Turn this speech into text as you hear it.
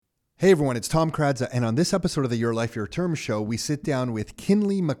Hey everyone, it's Tom Kradza, and on this episode of the Your Life, Your Term show, we sit down with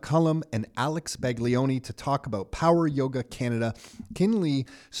Kinndli, McCollum, and Alex Baglione to talk about Power Yoga Canada. Kinndli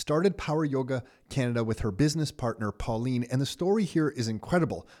started Power Yoga Canada with her business partner, Pauline, and the story here is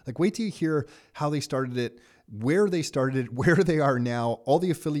incredible. Like, wait till you hear how they started it, where they are now, all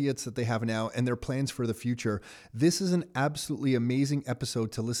the affiliates that they have now, and their plans for the future. This is an absolutely amazing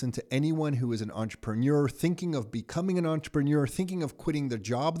episode to listen to anyone who is an entrepreneur, thinking of becoming an entrepreneur, thinking of quitting the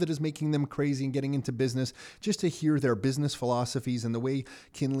job that is making them crazy and getting into business, just to hear their business philosophies. And the way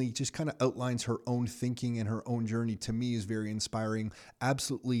Kinndli just kind of outlines her own thinking and her own journey, to me, is very inspiring.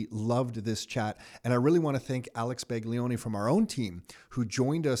 Absolutely loved this chat. And I really want to thank Alex Baglione from our own team who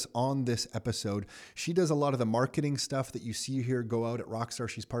joined us on this episode. She does a lot of the marketing stuff that you see here go out at Rockstar.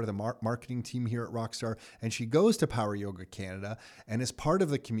 She's part of the marketing team here at Rockstar, and she goes to Power Yoga Canada and is part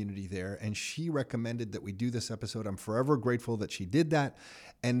of the community there. And she recommended that we do this episode. I'm forever grateful that she did that.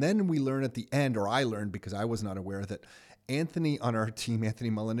 And then we learn at the end, or I learned because I was not aware, that Anthony on our team,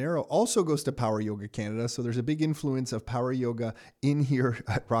 Anthony Molinaro, also goes to Power Yoga Canada. So there's a big influence of Power Yoga in here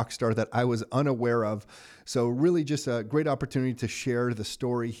at Rockstar that I was unaware of. So really just a great opportunity to share the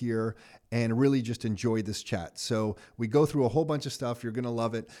story here and really just enjoy this chat. So we go through a whole bunch of stuff. You're going to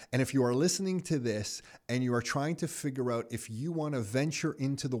love it. And if you are listening to this and you are trying to figure out if you want to venture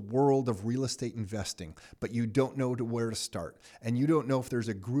into the world of real estate investing, but you don't know where to start, and you don't know if there's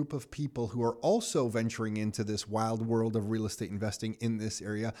a group of people who are also venturing into this wild world of real estate investing in this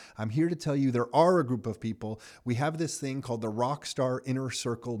area, I'm here to tell you there are a group of people. We have this thing called the Rockstar Inner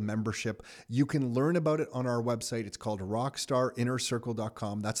Circle membership. You can learn about it on our website. It's called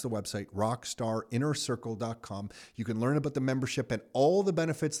rockstarinnercircle.com. That's the website, rockstarinnercircle.com. You can learn about the membership and all the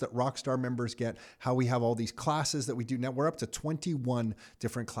benefits that Rockstar members get, how we have all these classes that we do. Now we're up to 21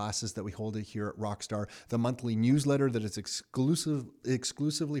 different classes that we hold here at Rockstar. The monthly newsletter that is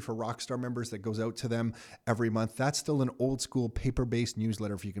exclusively for Rockstar members that goes out to them every month. That's still an old school paper-based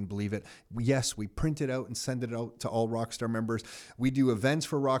newsletter, if you can believe it. Yes, we print it out and send it out to all Rockstar members. We do events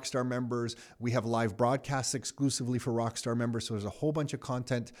for Rockstar members. We have live broadcasts exclusively for Rockstar members. So there's a whole bunch of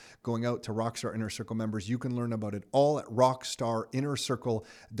content going out to Rockstar Inner Circle members. You can learn about it all at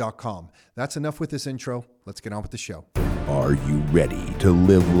rockstarinnercircle.com. That's enough with this intro. Let's get on with the show. Are you ready to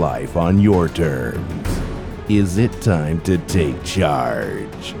live life on your terms? Is it time to take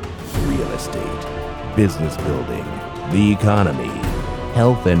charge? Real estate, business building, the economy,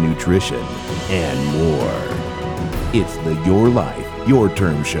 health and nutrition, and more. It's the Your Life, Your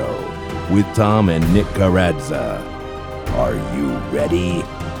Term show with Tom and Nick Kradza. Are you ready?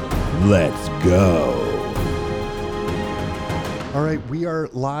 Let's go. All right, we are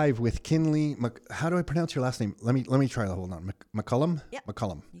live with Kinndli. How do I pronounce your last name? Let me try that. Hold on. McCollum? Yep.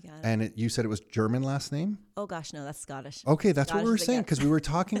 McCollum. You got it. And you said it was German last name? Oh gosh, no, that's Scottish. Okay, that's Scottish what we were is a saying, guess. because we were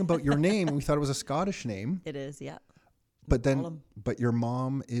talking about your name and we thought it was a Scottish name. It is, yeah. But McCollum. but your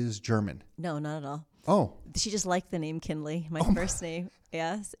mom is German. No, not at all. Oh. She just liked the name Kinndli, my first name.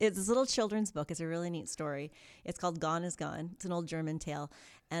 Yes. It's this little children's book. It's a really neat story. It's called Gone is Gone. It's an old German tale.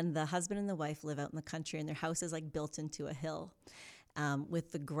 And the husband and the wife live out in the country, and their house is like built into a hill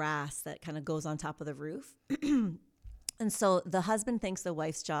with the grass that kind of goes on top of the roof. And so the husband thinks the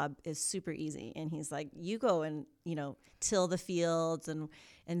wife's job is super easy. And he's like, you go and, till the fields and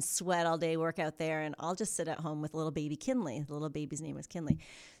sweat all day, work out there. And I'll just sit at home with little baby Kinndli. The little baby's name was Kinndli.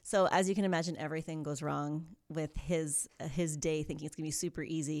 So as you can imagine, everything goes wrong with his day, thinking it's going to be super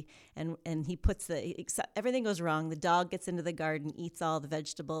easy. And he puts everything goes wrong. The dog gets into the garden, eats all the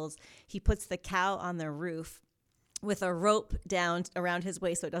vegetables. He puts the cow on the roof with a rope down around his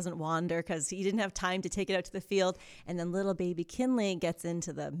waist so it doesn't wander, because he didn't have time to take it out to the field. And then little baby Kinndli gets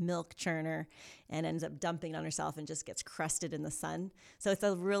into the milk churner and ends up dumping it on herself and just gets crusted in the sun. So it's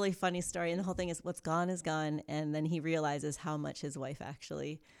a really funny story. And the whole thing is what's gone is gone. And then he realizes how much his wife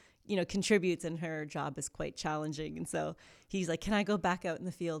actually contributes, and her job is quite challenging. And so he's like, can I go back out in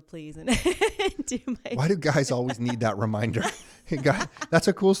the field, please? And do my... Why do guys always need that reminder? That's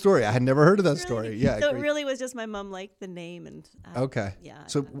a cool story. I had never heard of that story. Yeah. So great. it really was just my mom liked the name. And okay. Yeah.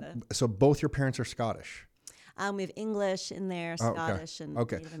 So both your parents are Scottish? We have English in there, Scottish, and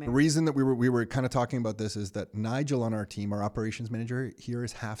okay. Native The American. reason that we were kind of talking about this is that Nigel on our team, our operations manager here,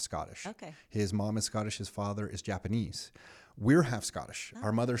 is half Scottish. Okay. His mom is Scottish. His father is Japanese. We're half Scottish.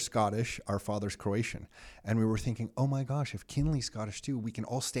 Our mother's Scottish. Our father's Croatian. And we were thinking, oh my gosh, if Kinndli's Scottish too, we can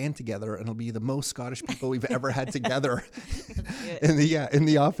all stand together and it'll be the most Scottish people we've ever had together in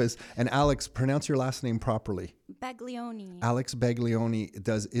the office. And Alex, pronounce your last name properly. Baglione. Alex Baglione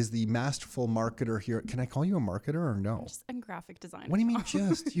is the masterful marketer here. Can I call you a marketer or no? Just a graphic designer. What do you mean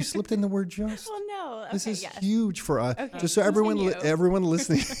just? You slipped in the word just. Well, no. This Okay, is yes. huge for us. Okay, Just so everyone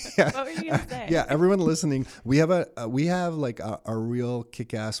listening. What were you gonna say? Yeah, everyone listening. We have like a real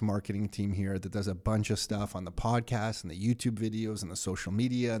kick-ass marketing team here that does a bunch of stuff on the podcast and the YouTube videos and the social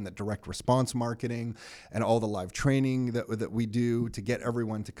media and the direct response marketing and all the live training that we do to get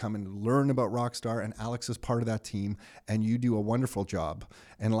everyone to come and learn about Rockstar. And Alex is part of that team, and you do a wonderful job.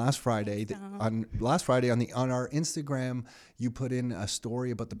 And last Friday on our Instagram, you put in a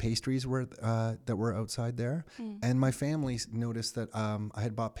story about the pastries that were outside there, and my family noticed that I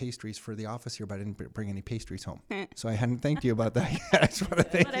had bought pastries for the office here, but I didn't bring any pastries home, so I hadn't thanked you about that yet. I just want to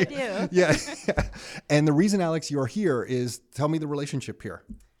thank you. I do. Yeah. And the reason, Alex, you're here is tell me the relationship here.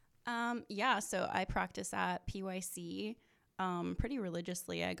 So I practice at PYC pretty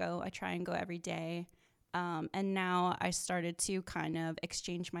religiously. I try and go every day. And now I started to kind of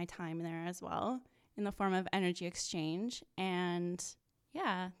exchange my time there as well in the form of energy exchange. And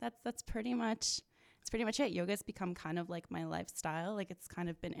yeah, that's pretty much it. Yoga's become kind of like my lifestyle. Like it's kind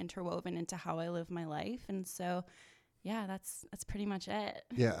of been interwoven into how I live my life. And so yeah, that's pretty much it.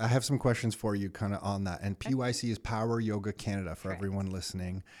 Yeah, I have some questions for you kind of on that. And PYC is Power Yoga Canada for everyone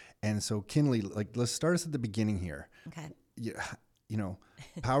listening. And so Kinndli, like let's start us at the beginning here. Okay. You know,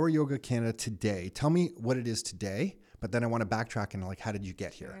 Power Yoga Canada today. Tell me what it is today, but then I want to backtrack and like, how did you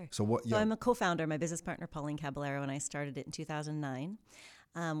get here? Sure. So what? So I'm a co-founder. My business partner, Pauline Caballero, and I started it in 2009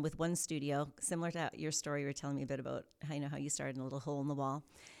 with one studio, similar to your story. You were telling me a bit about how you started in a little hole in the wall.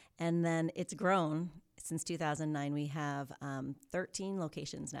 And then it's grown since 2009. We have 13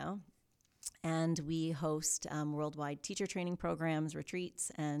 locations now. And we host worldwide teacher training programs,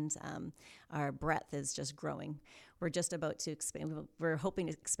 retreats, and our breadth is just growing. We're just about to expand. We're hoping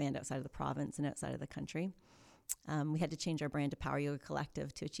to expand outside of the province and outside of the country. We had to change our brand to Power Yoga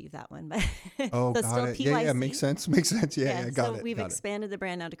Collective to achieve that one. But oh, so got it. PYC. Yeah, makes sense. Yeah, got so it. We've expanded the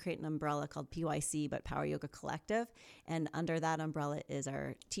brand now to create an umbrella called PYC, but Power Yoga Collective. And under that umbrella is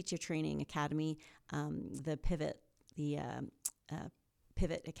our teacher training academy, the Pivot,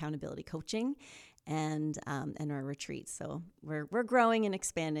 Pivot accountability coaching, and our retreats. So we're growing and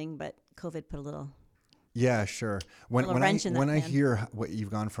expanding, but COVID put a little sure. When I hear what you've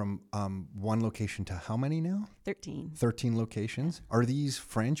gone from one location to how many now? 13 locations. Are these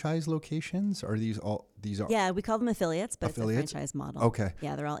franchise locations? Are these all? Yeah, we call them affiliates, but it's a franchise model. Okay.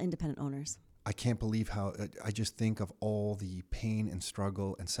 Yeah, they're all independent owners. I can't believe how I just think of all the pain and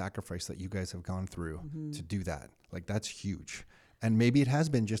struggle and sacrifice that you guys have gone through to do that. Like that's huge. And maybe it has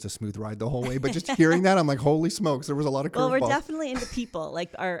been just a smooth ride the whole way, but just hearing that, I'm like, holy smokes, there was a lot of curveballs. Well, we're definitely into people.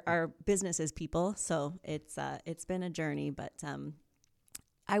 Like our business is people, so it's been a journey. But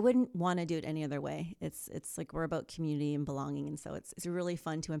I wouldn't want to do it any other way. It's like we're about community and belonging, and so it's really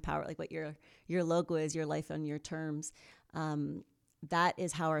fun to empower. Like what your logo is, your life on your terms. That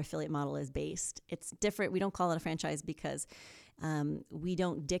is how our affiliate model is based. It's different. We don't call it a franchise because we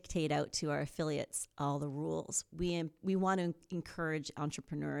don't dictate out to our affiliates all the rules. We want to encourage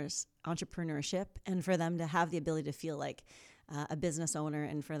entrepreneurship, and for them to have the ability to feel like a business owner,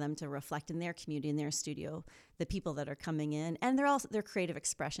 and for them to reflect in their community, in their studio, the people that are coming in, and their creative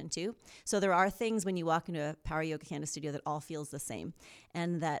expression too. So there are things when you walk into a Power Yoga Canada studio that all feels the same,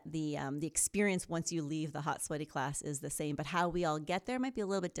 and that the experience once you leave the hot sweaty class is the same, but how we all get there might be a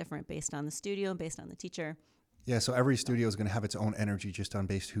little bit different based on the studio and based on the teacher. Yeah, so every studio is going to have its own energy just on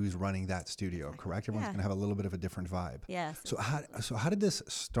based who's running that studio, correct? Everyone's going to have a little bit of a different vibe. Yes. So how did this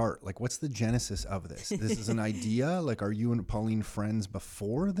start? Like, what's the genesis of this? This is an idea? Like, are you and Pauline friends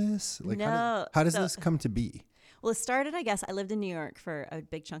before this? Like, no. How does this come to be? Well, it started, I guess, I lived in New York for a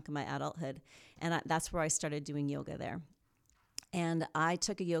big chunk of my adulthood, and that's where I started doing yoga there. And I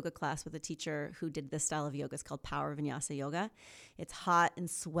took a yoga class with a teacher who did this style of yoga. It's called Power Vinyasa Yoga. It's hot and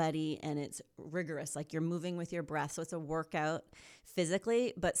sweaty and it's rigorous. Like you're moving with your breath. So it's a workout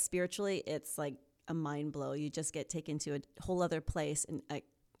physically, but spiritually, it's like a mind blow. You just get taken to a whole other place. And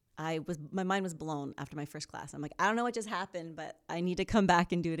my mind was blown after my first class. I'm like, I don't know what just happened, but I need to come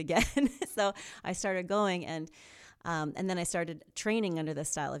back and do it again. So I started going and then I started training under this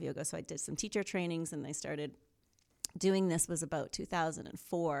style of yoga. So I did some teacher trainings and I started doing this was about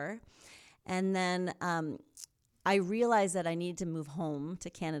 2004. And then I realized that I needed to move home to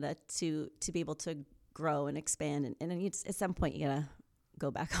Canada to be able to grow and expand. And at some point, you gotta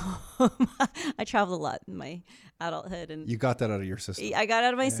go back home. I traveled a lot in my adulthood. And you got that out of your system. I got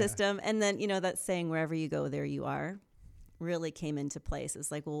out of my system. And then, that saying, wherever you go, there you are, really came into place. It's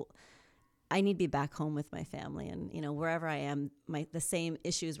like, well, I need to be back home with my family, and wherever I am, the same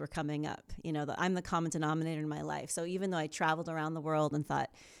issues were coming up. I'm the common denominator in my life. So even though I traveled around the world and thought,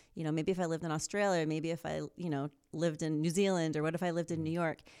 maybe if I lived in Australia, maybe if I lived in New Zealand, or what if I lived in New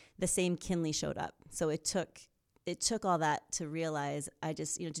York, the same Kinndli showed up. So it took all that to realize I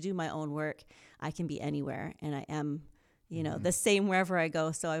just to do my own work. I can be anywhere, and I am. The same wherever I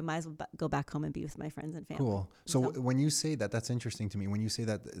go. So I might as well go back home and be with my friends and family. Cool. So when you say that, that's interesting to me. When you say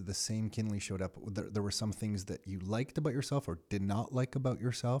that the same Kinndli showed up, there were some things that you liked about yourself or did not like about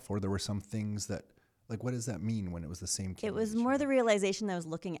yourself, or there were some things that, like, what does that mean when it was the same Kinndli? It was more the realization that I was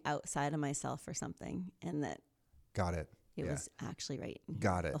looking outside of myself for something, and that Got it. it was actually right.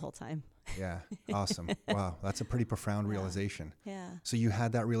 Got it. The whole time. Yeah. Awesome. Wow. That's a pretty profound realization. Yeah. So you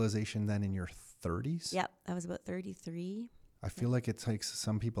had that realization then in your 30s? Yep. I was about 33. I feel like it takes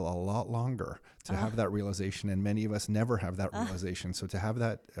some people a lot longer to have that realization, and many of us never have that realization. So to have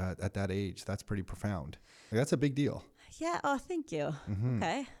that at that age, that's pretty profound. Like, that's a big deal. Yeah. Oh, thank you. Mm-hmm.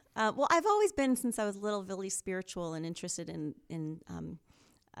 Okay. Well, I've always been, since I was little, really spiritual and interested in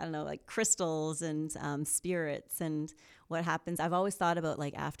I don't know, like crystals and spirits and what happens. I've always thought about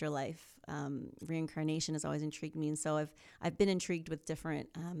like afterlife. Reincarnation has always intrigued me, and so I've been intrigued with different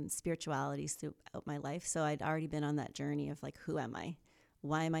spiritualities throughout my life. So I'd already been on that journey of like, who am I?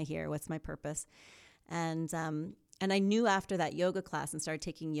 Why am I here? What's my purpose? And I knew after that yoga class and started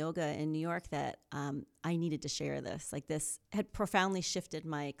taking yoga in New York that I needed to share this. Like, this had profoundly shifted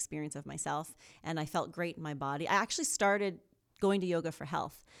my experience of myself, and I felt great in my body. I actually started going to yoga for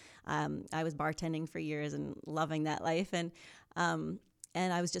health. I was bartending for years and loving that life, and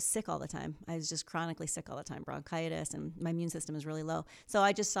I was just sick all the time. I was just chronically sick all the time, bronchitis, and my immune system is really low. So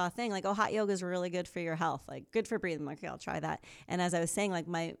I just saw a thing like, oh, hot yoga is really good for your health, like good for breathing. I'm like, okay, I'll try that. And as I was saying, like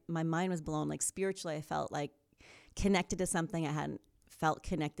my mind was blown. Like spiritually, I felt like connected to something I hadn't felt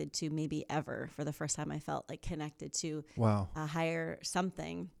connected to maybe ever. For the first time, I felt like connected to a higher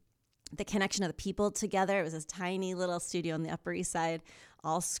something. The connection of the people together. It was this tiny little studio on the Upper East Side,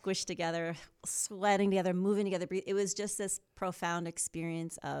 all squished together, sweating together, moving together. It was just this profound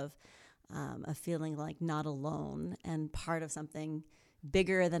experience of feeling like not alone and part of something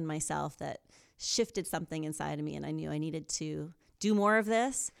bigger than myself that shifted something inside of me. And I knew I needed to do more of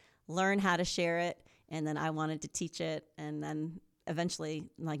this, learn how to share it, and then I wanted to teach it. And then eventually,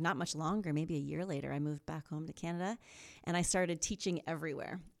 like not much longer, maybe a year later, I moved back home to Canada, and I started teaching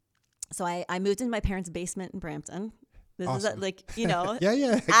everywhere. So I moved into my parents' basement in Brampton. This awesome. is like, yeah.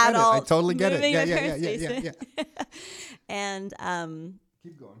 I totally get it. Yeah. And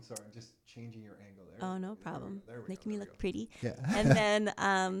keep going. Sorry, I'm just changing your angle there. Oh, no problem. Making me look pretty. Yeah. And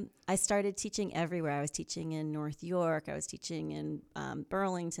then I started teaching everywhere. I was teaching in North York. I was teaching in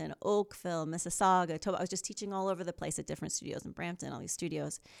Burlington, Oakville, Mississauga, Toba. I was just teaching all over the place at different studios in Brampton, all these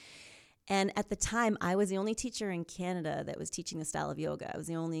studios. And at the time, I was the only teacher in Canada that was teaching the style of yoga. I was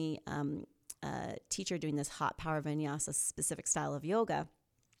the only teacher doing this hot power vinyasa specific style of yoga.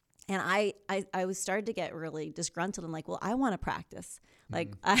 And I was started to get really disgruntled and like, well, I want to practice.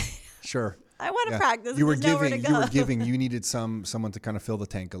 Like, Sure. I want to practice. You were giving. You needed someone to kind of fill the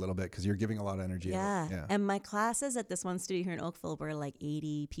tank a little bit because you're giving a lot of energy. Yeah. And my classes at this one studio here in Oakville were like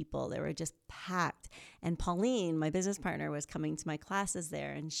 80 people. They were just packed. And Pauline, my business partner, was coming to my classes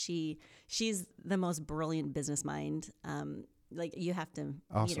there, and she's the most brilliant business mind. Like, you have to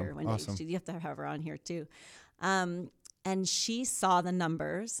meet her one day. You have to have her on here too. And she saw the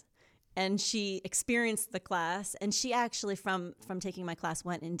numbers. And she experienced the class, and she actually, from taking my class,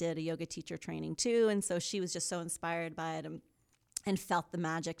 went and did a yoga teacher training too. And so she was just so inspired by it and felt the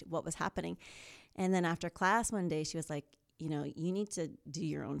magic, what was happening. And then after class one day, she was like, you need to do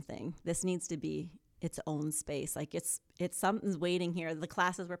your own thing. This needs to be its own space. Like it's something's waiting here. The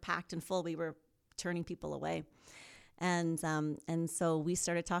classes were packed and full. We were turning people away. And so we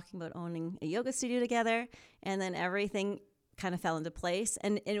started talking about owning a yoga studio together, and then everything kind of fell into place.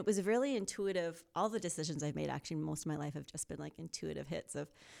 And it was really intuitive. All the decisions I've made, actually, most of my life have just been like intuitive hits of,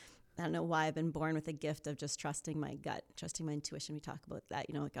 I don't know why I've been born with a gift of just trusting my gut, trusting my intuition. We talk about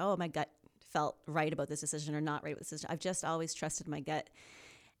that, like, oh, my gut felt right about this decision or not right about this decision. I've just always trusted my gut.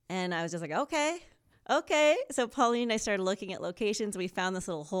 And I was just like, okay. So Pauline and I started looking at locations. We found this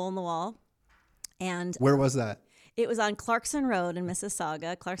little hole in the wall. And where was that? It was on Clarkson Road in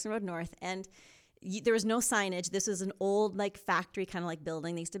Mississauga, Clarkson Road North. And there was no signage. This was an old like factory kind of like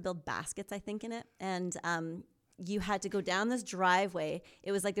building. They used to build baskets, I think, in it. And you had to go down this driveway.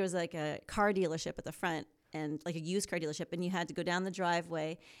 It was like there was like a car dealership at the front, and like a used car dealership, and you had to go down the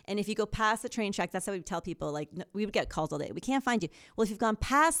driveway. And if you go past the train tracks, that's how we would tell people, like, we would get calls all day. We can't find you. Well, if you've gone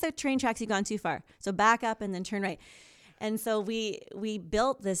past the train tracks, you've gone too far. So back up and then turn right. And so we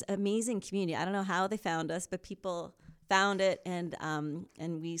built this amazing community. I don't know how they found us, but people found it, and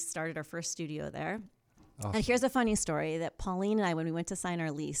we started our first studio there. Awesome. And here's a funny story that Pauline and I, when we went to sign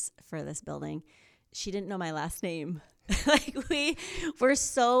our lease for this building, she didn't know my last name. Like we were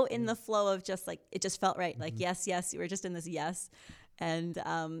so in the flow of just like, it just felt right. Like, yes, we were just in this yes. And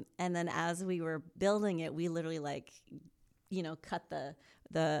then as we were building it, we literally like, cut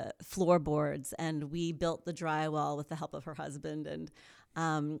the floorboards, and we built the drywall with the help of her husband. And,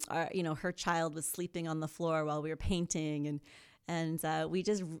 her child was sleeping on the floor while we were painting, and we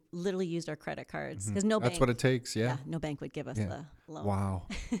just literally used our credit cards because That's what it takes. Yeah. No bank would give us the loan. Wow.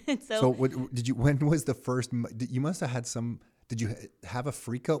 So what, when was the first, you must have had did you have a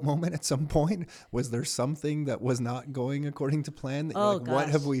freak out moment at some point? Was there something that was not going according to plan? That you're like, gosh. What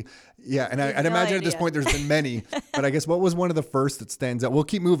have we? Yeah. And I'd no imagine at this idea. point there's been many, but I guess what was one of the first that stands out? We'll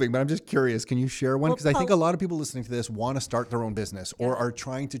keep moving, but I'm just curious. Can you share one? Because I think a lot of people listening to this want to start their own business or are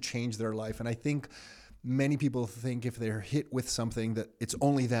trying to change their life. And I think many people think if they're hit with something that it's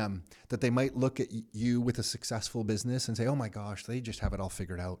only them, that they might look at you with a successful business and say, oh my gosh, they just have it all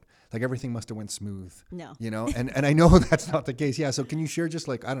figured out. Like everything must have went smooth. No. And I know that's not the case. Yeah. So can you share just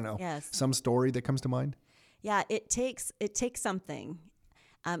like, I don't know, some story that comes to mind? Yeah, it takes something.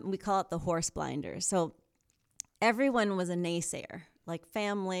 We call it the horse blinders. So everyone was a naysayer, like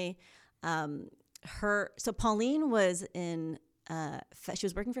family. So Pauline was she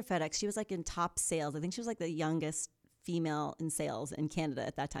was working for FedEx. She was like in top sales. I think she was like the youngest female in sales in Canada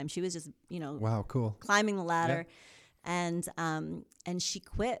at that time. She was just, wow, cool, climbing the ladder. Yeah. And she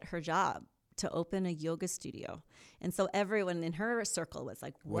quit her job to open a yoga studio. And so everyone in her circle was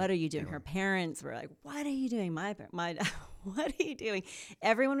like, what are you doing? Her parents were like, what are you doing? My what are you doing?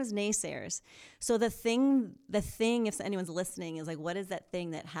 Everyone was naysayers. So the thing, if anyone's listening, is like, what is that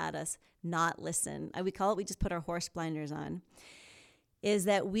thing that had us not listen? We call it, we just put our horse blinders on, is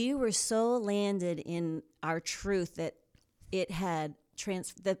that we were so landed in our truth that it had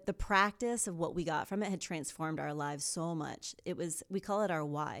the practice of what we got from it had transformed our lives so much. We call it our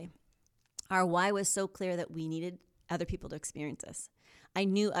why. Our why was so clear that we needed other people to experience this. I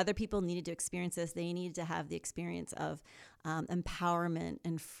knew other people needed to experience this. They needed to have the experience of empowerment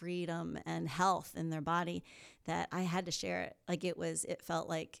and freedom and health in their body, that I had to share it. Like it felt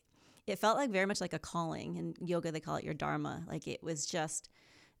like very much like a calling. In yoga, they call it your dharma. Like it was just,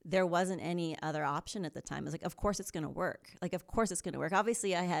 there wasn't any other option at the time. It was like, of course it's going to work. Like, of course it's going to work.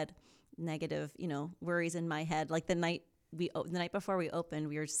 Obviously I had negative, worries in my head. Like the night before we opened,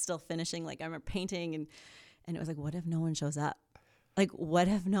 we were still finishing, like I remember painting and it was like, what if no one shows up? Like, what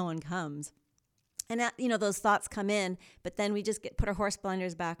if no one comes? And that, those thoughts come in, but then we just put our horse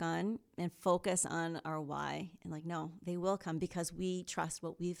blinders back on and focus on our why. And like, no, they will come because we trust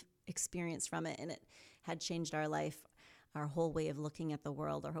what we've experienced from it. And it had changed our life, our whole way of looking at the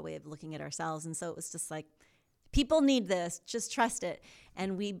world, our whole way of looking at ourselves. And so it was just like, people need this, just trust it.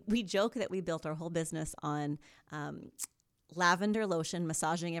 And we joke that we built our whole business on lavender lotion,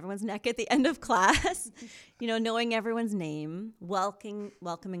 massaging everyone's neck at the end of class, knowing everyone's name,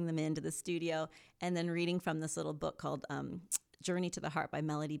 welcoming them into the studio, and then reading from this little book called Journey to the Heart by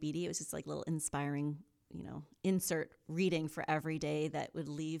Melody Beattie. It was just like little inspiring, insert reading for every day that would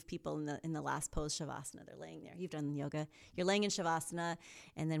leave people in the last pose, Shavasana. They're laying there. You've done yoga. You're laying in Shavasana,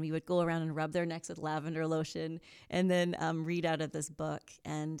 and then we would go around and rub their necks with lavender lotion, and then read out of this book,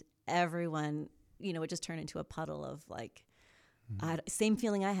 and everyone, would just turn into a puddle of like, same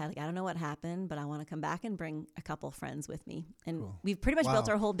feeling I had. Like, I don't know what happened, but I want to come back and bring a couple friends with me. And we've pretty much built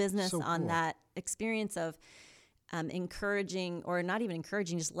our whole business on that experience of encouraging, or not even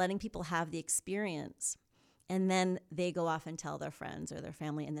encouraging, just letting people have the experience. And then they go off and tell their friends or their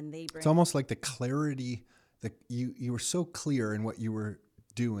family, and then they bring. It's almost like the clarity that you were so clear in what you were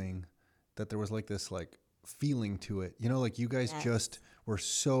doing that there was like this like feeling to it. Like you guys just were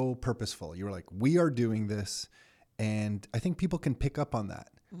so purposeful. You were like, we are doing this. And I think people can pick up on that.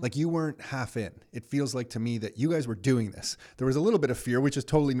 Like you weren't half in. It feels like to me that you guys were doing this. There was a little bit of fear, which is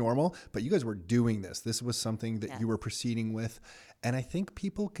totally normal, but you guys were doing this. This was something that you were proceeding with. And I think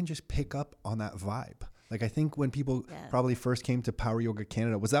people can just pick up on that vibe. Like I think when people probably first came to Power Yoga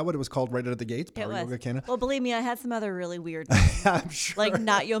Canada, was that what it was called right out of the gates? Power Yoga Canada? Well, believe me, I had some other really weird names. I'm sure. Like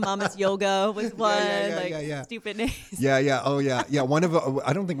Not Yo Mama's Yoga was one. Stupid names. Yeah. Oh yeah. Yeah. One of,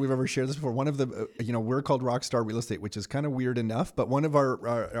 I don't think we've ever shared this before. One of the, we're called Rockstar Real Estate, which is kind of weird enough, but one of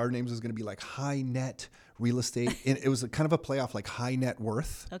our names was going to be like High Net Real Estate. And it was kind of a play off like high net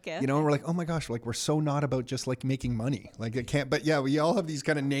worth. Okay. And we're like, oh my gosh, like we're so not about just like making money. Like it can't, but yeah, we all have these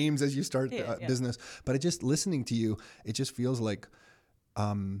kind of names as you start business, but just listening to you, it just feels like,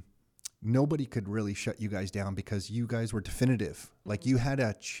 nobody could really shut you guys down because you guys were definitive. Like you had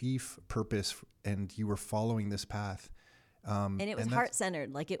a chief purpose and you were following this path. And it was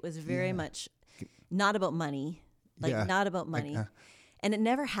heart-centered. Like it was very much not about money, not about money. And it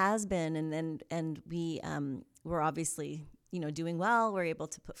never has been. And we were obviously, doing well. We're able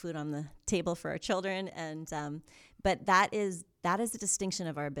to put food on the table for our children. And, but that is the distinction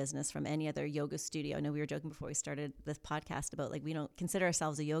of our business from any other yoga studio. I know we were joking before we started this podcast about we don't consider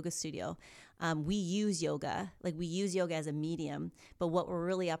ourselves a yoga studio. We use yoga as a medium, but what we're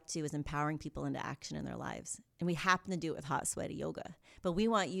really up to is empowering people into action in their lives. And we happen to do it with hot, sweaty yoga. But we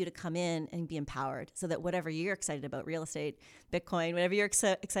want you to come in and be empowered so that whatever you're excited about, real estate, Bitcoin, whatever you're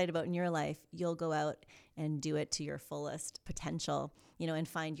excited about in your life, you'll go out and do it to your fullest potential, and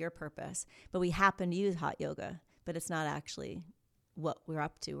find your purpose. But we happen to use hot yoga, but it's not actually what we're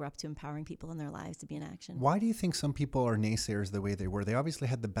up to. We're up to empowering people in their lives to be in action. Why do you think some people are naysayers the way they were? They obviously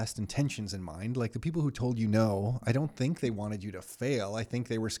had the best intentions in mind. Like the people who told you no, I don't think they wanted you to fail. I think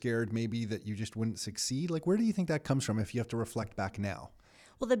they were scared maybe that you just wouldn't succeed. Like where do you think that comes from if you have to reflect back now?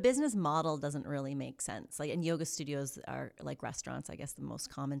 Well, the business model doesn't really make sense. And yoga studios are like restaurants, I guess the most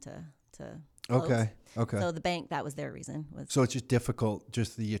common to close. Okay. So the bank, that was their reason. So it's just difficult,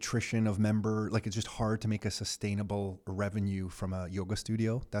 just the attrition of it's just hard to make a sustainable revenue from a yoga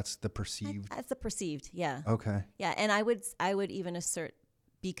studio. That's the perceived. That's the perceived, yeah. Okay. Yeah, and I would even assert,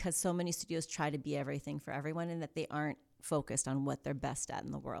 because so many studios try to be everything for everyone, and that they aren't focused on what they're best at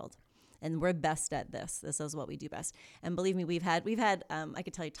in the world. And we're best at this. This is what we do best. And believe me, we've had I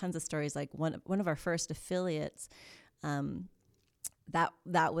could tell you tons of stories. Like one of our first affiliates,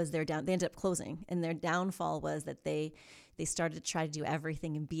 that was their down. They ended up closing, and their downfall was that they started to try to do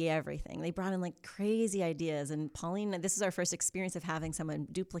everything and be everything. They brought in like crazy ideas. And Pauline, this is our first experience of having someone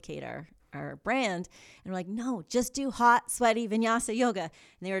duplicate our brand. And we're like, no, just do hot, sweaty vinyasa yoga. And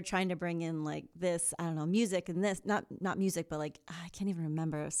they were trying to bring in like this, I don't know, music and this, not music, but like, I can't even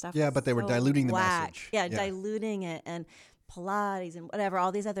remember stuff. Yeah, but they were diluting the message. Yeah, diluting it, and Pilates and whatever,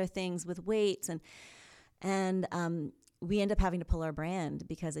 all these other things with weights. And we end up having to pull our brand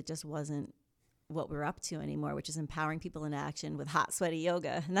because it just wasn't what we're up to anymore, which is empowering people into action with hot, sweaty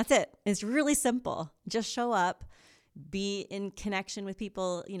yoga. And that's it. It's really simple. Just show up, be in connection with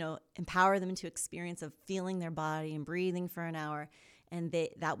people, empower them into experience of feeling their body and breathing for an hour, and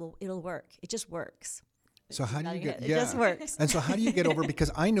it'll work. It just works. So how do you get? It just works. And so how do you get over?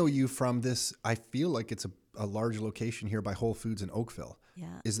 Because I know you from this. I feel like it's a large location here by Whole Foods in Oakville. Yeah.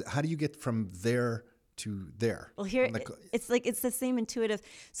 How do you get from there to there? Well, here it's the same intuitive.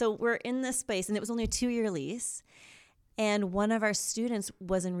 So we're in this space, and it was only a 2-year lease. And one of our students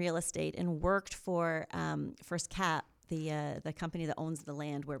was in real estate and worked for First Cap, the company that owns the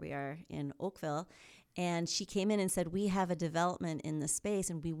land where we are in Oakville. And she came in and said, we have a development in the space,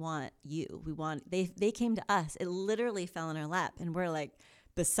 and we want you. They came to us. It literally fell in our lap, and we're like,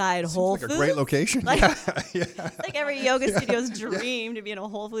 beside Whole Foods. Like a great location. Yeah. Like every yoga studio's dream to be in a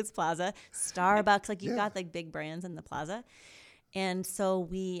Whole Foods plaza, Starbucks, like you've got like big brands in the plaza. And so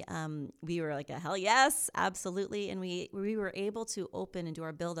we were like, hell yes, absolutely. And we were able to open and do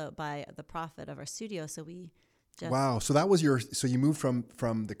our build out by the profit of our studio. So wow. So that was so you moved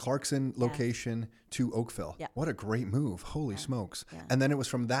from the Clarkson location to Oakville. Yeah. What a great move. Holy smokes. Yeah. And then it was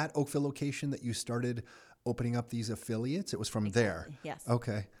from that Oakville location that you started opening up these affiliates. It was from there. Yes.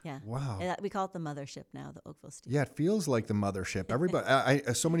 Okay. Yeah. Wow. And we call it the mothership now, the Oakville studio. Yeah, it feels like the mothership. Everybody,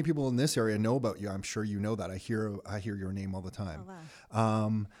 so many people in this area know about you. I'm sure you know that. I hear your name all the time. Oh,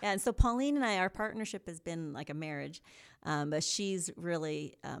 wow. Yeah, and so Pauline and I, our partnership has been like a marriage. But she's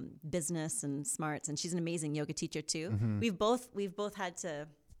really business and smarts, and she's an amazing yoga teacher too. Mm-hmm. We've both had to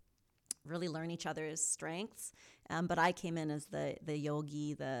really learn each other's strengths. But I came in as the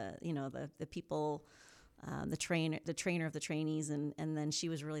yogi, the people. The trainer of the trainees, and then she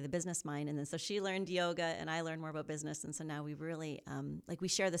was really the business mind, and then so she learned yoga and I learned more about business, and so now we really we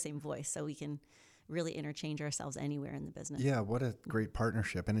share the same voice, so we can really interchange ourselves anywhere in the business. Yeah, what a great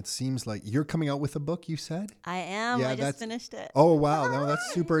partnership. And it seems like you're coming out with a book, you said? I am. Yeah, I just finished it. Oh, wow. No,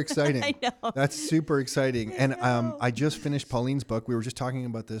 that's super exciting. I know. That's super exciting. And I just finished Pauline's book. We were just talking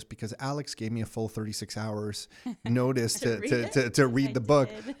about this because Alex gave me a full 36 hours notice to read the book.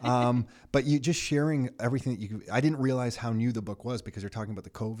 But you just sharing everything that I didn't realize how new the book was because you're talking about the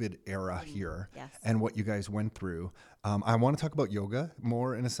COVID era here and what you guys went through. I want to talk about yoga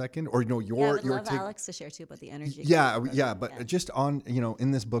more in a second, or your take. Alex to share too about the energy. But just on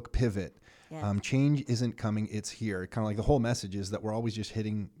in this book, Pivot, change isn't coming; it's here. Kind of like the whole message is that we're always just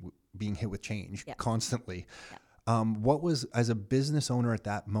being hit with change constantly. Yeah. What was, as a business owner at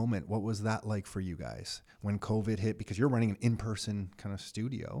that moment, what was that like for you guys when COVID hit? Because you're running an in-person kind of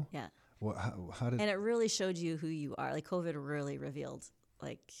studio. Yeah. How did? And it really showed you who you are. Like COVID really revealed,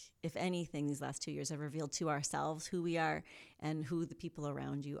 like if anything, these last 2 years have revealed to ourselves who we are and who the people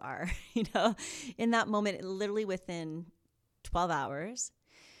around you are. In that moment, literally within 12 hours,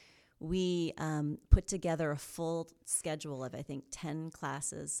 we put together a full schedule of, I think, 10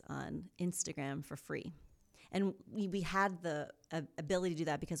 classes on Instagram for free. And we had the ability to do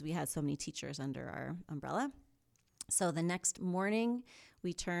that because we had so many teachers under our umbrella. So the next morning,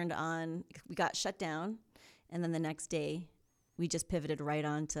 we got shut down. And then the next day, we just pivoted right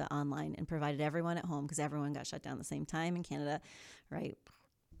on to online and provided everyone at home, because everyone got shut down at the same time in Canada, right?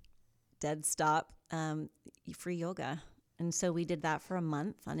 Dead stop, free yoga. And so we did that for a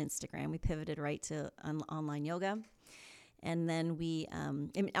month on Instagram. We pivoted right to online yoga. And then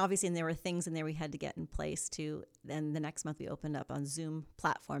obviously, and there were things in there we had to get in place too. Then the next month we opened up on Zoom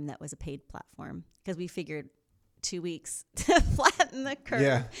platform that was a paid platform, because we figured 2 weeks to flatten the curve.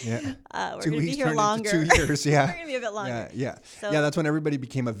 Yeah. We're 2 going to be weeks here turned longer. into 2 years. Yeah. We're going to be a bit longer. Yeah. So, That's when everybody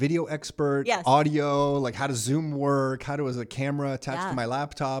became a video expert. Yes. Audio, like how does Zoom work? How does a camera attach to my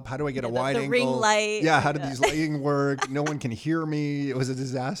laptop? How do I get a wide angle? The ring light. Yeah. How did these lighting work? No one can hear me. It was a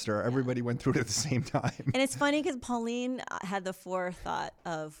disaster. Everybody went through it at the same time. And it's funny because Pauline had the forethought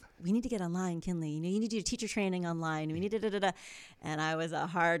of, we need to get online, Kinndli. You need to do teacher training online. We need to And I was a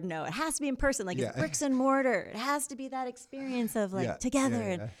hard no. It has to be in person. Like it's bricks and mortar. It has to be that experience of together.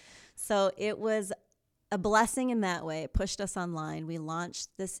 And so it was a blessing in that way. It pushed us online. We launched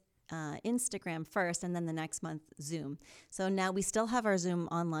this Instagram first, and then the next month Zoom. So now we still have our Zoom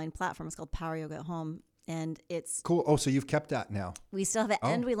online platform. It's called Power Yoga at Home, and it's cool. Oh, so you've kept that now? We still have it,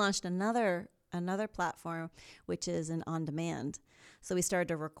 and we launched another platform, which is an on-demand. So we started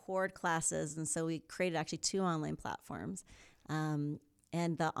to record classes, and so we created actually 2 online platforms.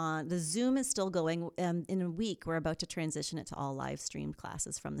 And the Zoom is still going. In a week, we're about to transition it to all live streamed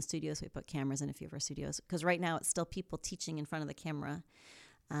classes from the studio. So we put cameras in a few of our studios, because right now it's still people teaching in front of the camera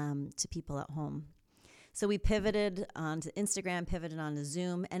to people at home. So we pivoted onto Instagram, pivoted onto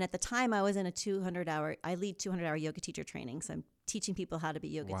Zoom. And at the time, I was in I lead 200-hour yoga teacher training. So I'm teaching people how to be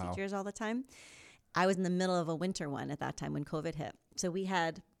yoga teachers all the time. I was in the middle of a winter one at that time when COVID hit. So we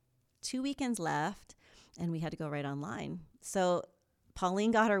had 2 weekends left, and we had to go right online. So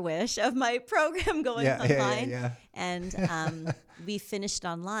Pauline got her wish of my program going online. And we finished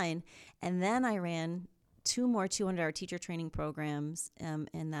online. And then I ran 2 more 200-hour teacher training programs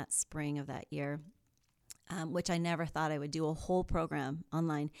in that spring of that year, which I never thought I would do, a whole program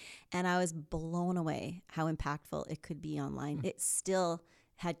online. And I was blown away how impactful it could be online. It still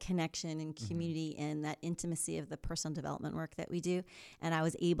had connection and community and that intimacy of the personal development work that we do. And I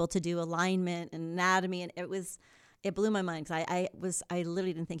was able to do alignment and anatomy, and it blew my mind, because I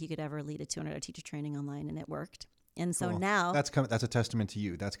literally didn't think you could ever lead a 200-hour teacher training online, and it worked. And so now that's a testament to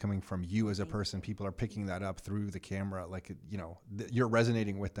you. That's coming from you as a person. People are picking that up through the camera. Like, you're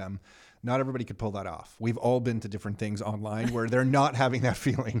resonating with them. Not everybody could pull that off. We've all been to different things online where they're not having that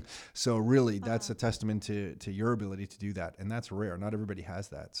feeling. So really, that's a testament to your ability to do that. And that's rare. Not everybody has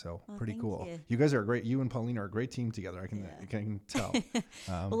that. So pretty cool. You guys are great. You and Pauline are a great team together. I can tell.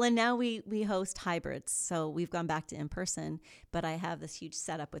 Well, and now we host hybrids. So we've gone back to in person, but I have this huge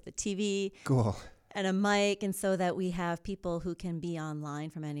setup with the TV. Cool. And a mic, and so that we have people who can be online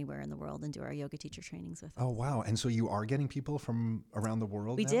from anywhere in the world and do our yoga teacher trainings with us. Oh, wow. And so you are getting people from around the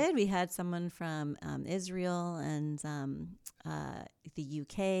world We now? did. We had someone from Israel and the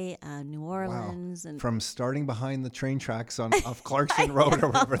UK, New Orleans. Wow. And from starting behind the train tracks off Clarkson Road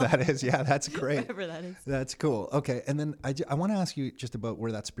or wherever that is. Yeah, that's great. Wherever that is. That's cool. Okay. And then I want to ask you just about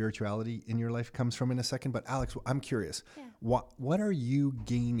where that spirituality in your life comes from in a second. But Alex, I'm curious. Yeah. What are you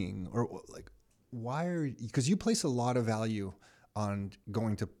gaining, or like, because you place a lot of value on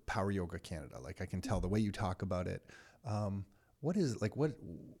going to Power Yoga Canada. Like, I can tell the way you talk about it. What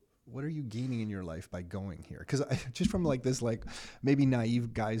are you gaining in your life by going here? Because just from like this, like maybe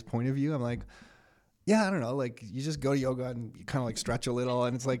naive guy's point of view, I'm like, yeah, I don't know. Like, you just go to yoga and you kind of like stretch a little,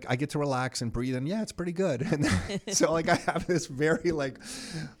 and it's like I get to relax and breathe, and yeah, it's pretty good. And so like I have this very like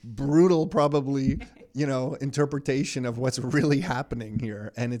brutal, probably, interpretation of what's really happening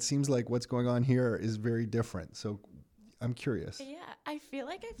here, and it seems like what's going on here is very different. So I'm curious. Yeah, I feel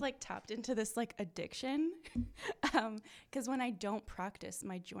like I've like tapped into this like addiction, because when I don't practice,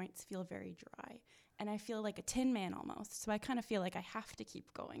 my joints feel very dry. And I feel like a tin man almost. So I kind of feel like I have to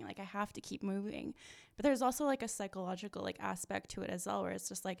keep going, like I have to keep moving. But there's also like a psychological like aspect to it as well, where it's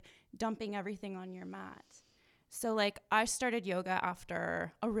just like dumping everything on your mat. So like I started yoga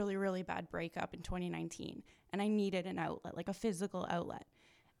after a really, really bad breakup in 2019, and I needed an outlet, like a physical outlet.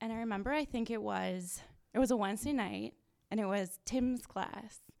 And I remember, I think it was a Wednesday night, and it was Tim's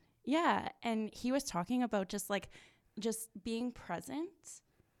class. Yeah. And he was talking about just being present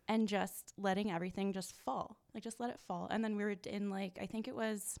and just letting everything just fall. Like, just let it fall. And then we were in, like, I think it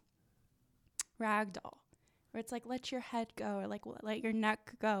was ragdoll, where it's like, let your head go, or like let your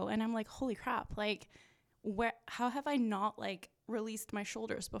neck go. And I'm like, holy crap, like, how have I not like released my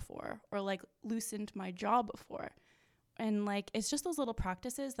shoulders before, or like loosened my jaw before? And like, it's just those little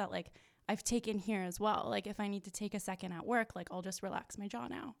practices that like I've taken here as well. Like, if I need to take a second at work, like, I'll just relax my jaw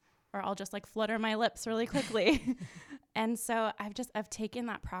now, or I'll just like flutter my lips really quickly. And so I've taken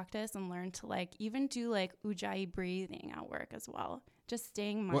that practice and learned to like even do like ujjayi breathing at work as well. Just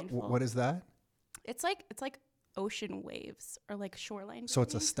staying mindful. What is that? It's like ocean waves, or like shoreline. So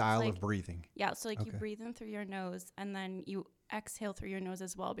it's a breathing. style Like, of breathing. yeah. So like Okay. you breathe in through your nose, and then you exhale through your nose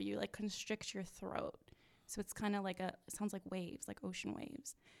as well, but you like constrict your throat. So it's kind of like it sounds like waves, like ocean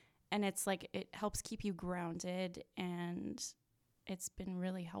waves. And it's like, it helps keep you grounded, and it's been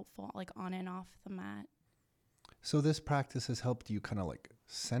really helpful, like on and off the mat. So this practice has helped you kind of like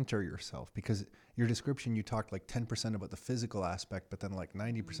center yourself, because your description, you talked like 10% about the physical aspect, but then like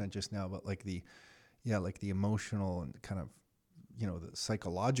 90% just now about like the emotional and kind of, the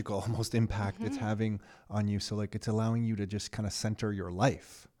psychological almost impact it's having on you. So like it's allowing you to just kind of center your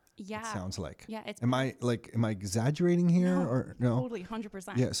life. Yeah. It sounds like. Yeah. It's Am I exaggerating here or no? Totally,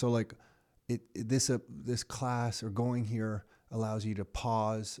 100%. Yeah. So like this class or going here allows you to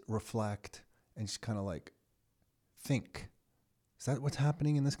pause, reflect, and just kind of like think. Is that what's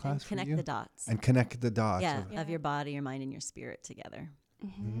happening in this class And for connect you? the dots. And connect the dots. Yeah, of- of your body, your mind, and your spirit together.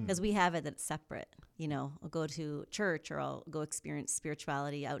 Mm-hmm. Because we have it that's separate. I'll go to church, or I'll go experience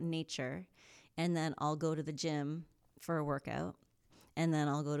spirituality out in nature, and then I'll go to the gym for a workout, and then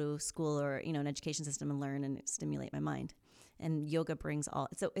I'll go to school or an education system and learn and stimulate my mind. And yoga brings all.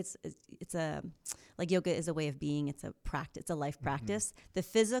 So it's a like yoga is a way of being. It's a practice. It's a life practice. The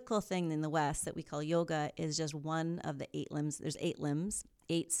physical thing in the West that we call yoga is just one of the 8 limbs. There's 8 limbs,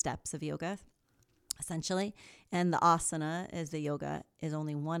 8 steps of yoga, essentially, and the asana is the yoga is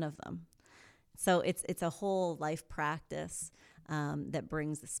only one of them. So it's a whole life practice that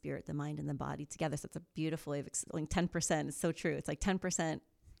brings the spirit, the mind, and the body together. So it's a beautiful way of explaining. 10% is so true. It's like 10%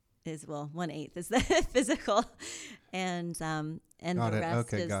 is 1/8 is the physical, and Got the it.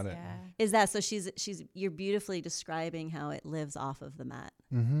 rest Okay, got it. Yeah. is that. So you're beautifully describing how it lives off of the mat.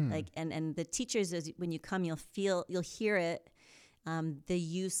 Mm-hmm. Like and the teachers, when you come, you'll hear it. They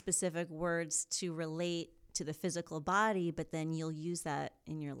use specific words to relate to the physical body, but then you'll use that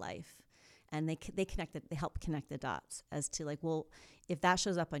in your life. And they help connect the dots as to like, well, if that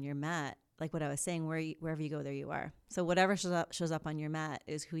shows up on your mat, like what I was saying, wherever you go, there you are. So whatever shows up on your mat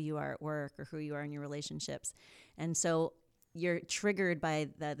is who you are at work or who you are in your relationships. And so you're triggered by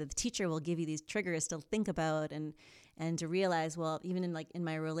the teacher will give you these triggers to think about and to realize, well, even in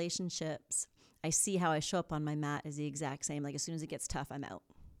my relationships, I see how I show up on my mat is the exact same. Like as soon as it gets tough, I'm out.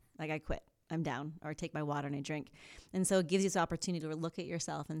 Like I quit. I'm down, or I take my water and I drink. And so it gives you this opportunity to look at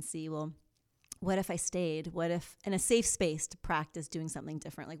yourself and see, well, what if I stayed? What if in a safe space to practice doing something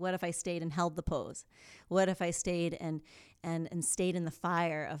different? Like what if I stayed and held the pose? What if I stayed and stayed in the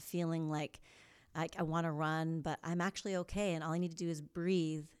fire of feeling like I want to run, but I'm actually okay. And all I need to do is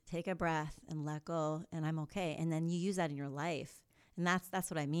breathe, take a breath and let go. And I'm okay. And then you use that in your life. And that's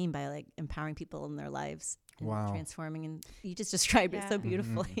what I mean by like empowering people in their lives and Wow. transforming. And you just described it so Yeah.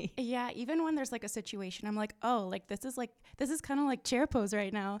 beautifully. Yeah, even when there's like a situation, I'm like, oh, like this is kind of like chair pose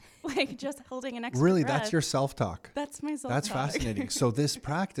right now, like just holding an extra Really, breath. that's your self-talk. That's my self. That's fascinating. So this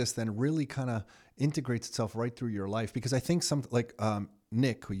practice then really kind of integrates itself right through your life, because I think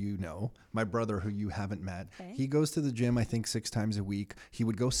Nick, who you know, my brother who you haven't met, Okay. he goes to the gym, I think 6 times a week. He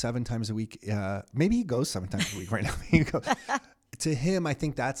would go 7 times a week. Maybe he goes 7 times a week right now. To him, I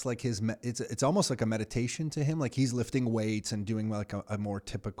think that's like it's almost like a meditation to him. Like he's lifting weights and doing like a more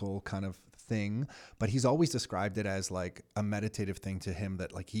typical kind of thing, but he's always described it as like a meditative thing to him,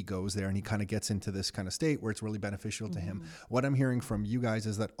 that like he goes there and he kind of gets into this kind of state where it's really beneficial to him. What I'm hearing from you guys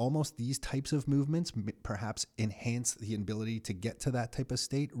is that almost these types of movements perhaps enhance the ability to get to that type of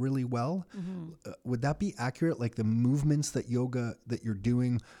state really well. Would that be accurate? Like the movements that you're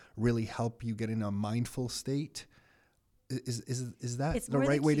doing really help you get in a mindful state? Is that It's the more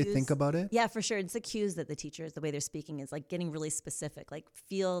right way to cues. think about it? Yeah, for sure. It's the cues that the teachers, the way they're speaking is like getting really specific, like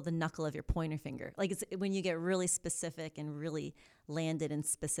feel the knuckle of your pointer finger. Like it's when you get really specific and really landed in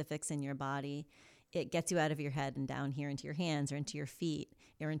specifics in your body, it gets you out of your head and down here into your hands or into your feet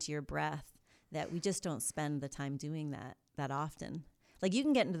or into your breath, that we just don't spend the time doing that often. like you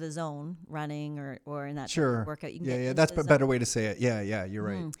can get into the zone running or in that Sure. workout. You can Yeah, get yeah. into That's the a better zone. way to say it. Yeah, yeah. You're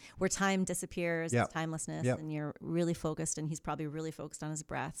right. Where time disappears, Yep. it's timelessness, Yep. and you're really focused, and he's probably really focused on his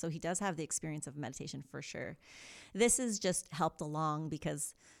breath. So he does have the experience of meditation for sure. This is just helped along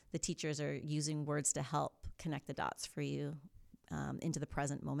because the teachers are using words to help connect the dots for you into the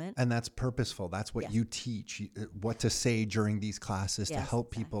present moment. And that's purposeful. That's what Yes. you teach, what to say during these classes to Yes, help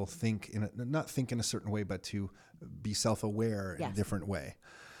people think not think in a certain way, but to be self-aware in a Yes. different way.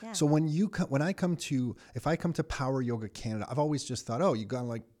 Yeah. So if I come to Power Yoga Canada, I've always just thought, oh, you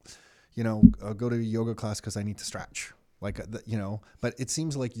gotta go to a yoga class because I need to stretch. But it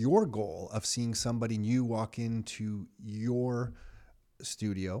seems like your goal of seeing somebody new walk into your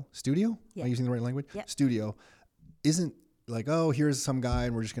studio, Yeah. am I using the right language? Yeah. Studio isn't like, oh, here's some guy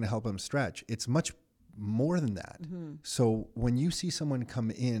and we're just going to help him stretch. It's much more than that. Mm-hmm. So when you see someone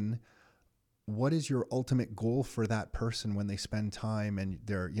come in, what is your ultimate goal for that person when they spend time and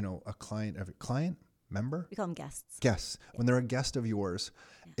they're, a client member? We call them guests. Guests. When they're a guest of yours,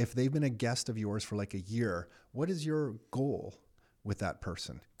 if they've been a guest of yours for like a year, what is your goal with that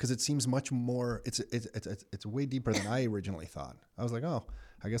person? Because it seems much more, it's way deeper than I originally thought. I was like, oh,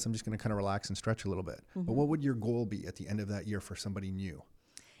 I guess I'm just going to kind of relax and stretch a little bit. Mm-hmm. But what would your goal be at the end of that year for somebody new?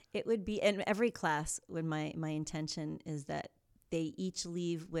 It would be, in every class, when my intention is that they each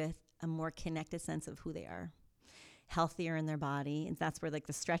leave with a more connected sense of who they are, healthier in their body. And that's where like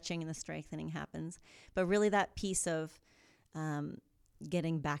the stretching and the strengthening happens. But really that piece of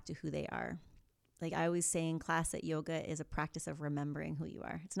getting back to who they are. Like I always say in class that yoga is a practice of remembering who you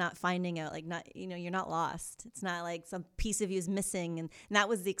are. It's not finding out, you're not lost. It's not like some piece of you is missing. And that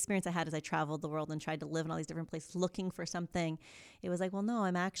was the experience I had as I traveled the world and tried to live in all these different places looking for something. It was like, well, no,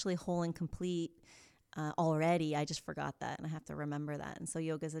 I'm actually whole and complete already. I just forgot that and I have to remember that. And so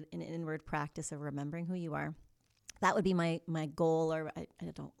yoga is an inward practice of remembering who you are. That would be my goal, or I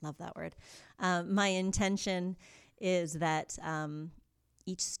don't love that word. My intention is that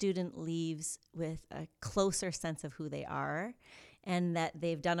each student leaves with a closer sense of who they are and that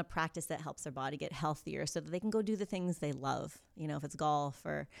they've done a practice that helps their body get healthier so that they can go do the things they love, if it's golf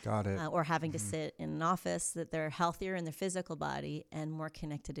or having to sit in an office, that they're healthier in their physical body and more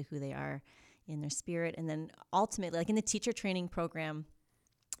connected to who they are in their spirit. And then ultimately, like in the teacher training program,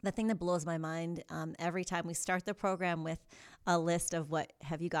 the thing that blows my mind, every time we start the program with a list of what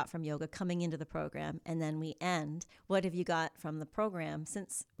have you got from yoga coming into the program, and then we end, what have you got from the program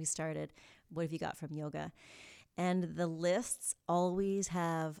since we started, what have you got from yoga? And the lists always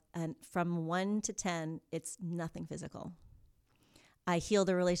have, from 1 to 10, it's nothing physical. I healed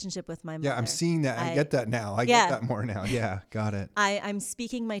a relationship with my mother. Yeah, I'm seeing that. I get that now. I get that more now. Yeah, got it. I'm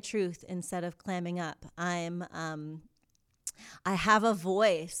speaking my truth instead of clamming up. I have a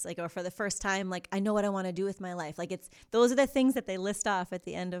voice, or for the first time, I know what I want to do with my life. Those are the things that they list off at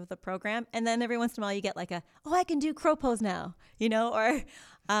the end of the program. And then every once in a while you get I can do crow pose now, or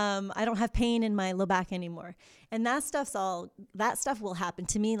I don't have pain in my low back anymore. And that stuff will happen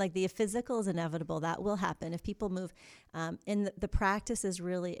to me. The physical is inevitable. That will happen if people move. And the practice is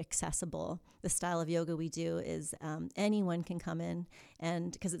really accessible. The style of yoga we do is anyone can come in,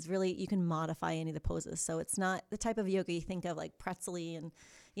 and because it's really, you can modify any of the poses. So it's not the type of yoga you think of like pretzel-y and,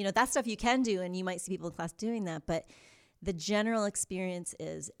 that stuff you can do, and you might see people in class doing that. But the general experience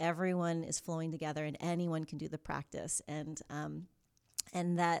is everyone is flowing together and anyone can do the practice. And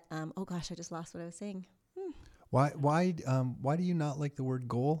that, oh gosh, I just lost what I was saying. Why do you not like the word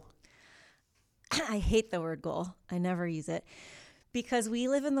goal? I hate the word goal. I never use it because we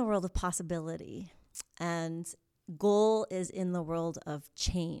live in the world of possibility, and goal is in the world of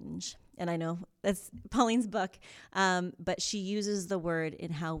change. And I know that's Pauline's book, but she uses the word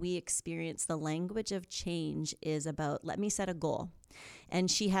in how we experience the language of change is about, let me set a goal.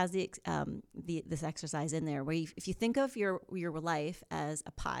 And she has this exercise in there where if you think of your life as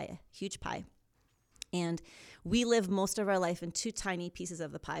a pie, a huge pie, and we live most of our life in two tiny pieces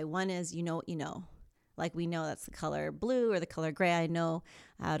of the pie. One is, what you know. We know that's the color blue or the color gray. I know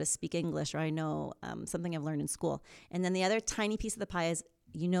how to speak English, or I know something I've learned in school. And then the other tiny piece of the pie is,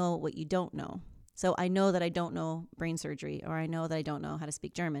 what you don't know. So I know that I don't know brain surgery, or I know that I don't know how to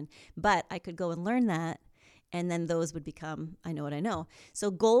speak German. But I could go and learn that, and then those would become, I know what I know.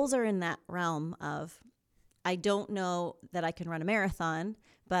 So goals are in that realm of, I don't know that I can run a marathon,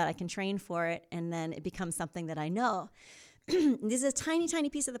 but I can train for it, and then it becomes something that I know. This is a tiny, tiny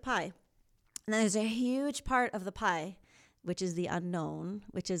piece of the pie. And then there's a huge part of the pie, which is the unknown,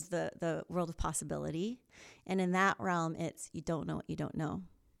 which is the world of possibility. And in that realm, it's you don't know what you don't know.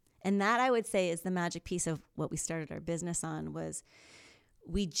 And that, I would say, is the magic piece of what we started our business on, was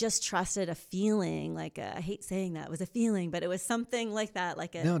we just trusted a feeling, like I hate saying that, it was a feeling, but it was something like that,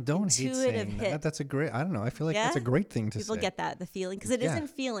 like a No, don't hate intuitive saying hit. that. That's a great, I don't know. I feel like that's a great thing to People say. get that, the feeling, because it Yeah. isn't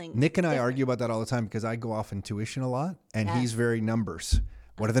feeling. Nick and I different. argue about that all the time because I go off intuition a lot and Yes. he's very numbers.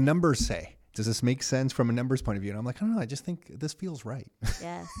 What do the numbers say? Does this make sense from a numbers point of view? And I'm like, I don't know. I just think this feels right.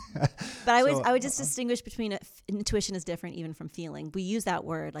 Yes. But I would just distinguish between intuition is different even from feeling. We use that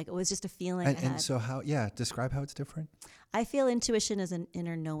word, like it was just a feeling I had. And so describe how it's different. I feel intuition is an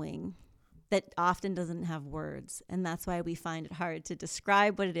inner knowing that often doesn't have words. And that's why we find it hard to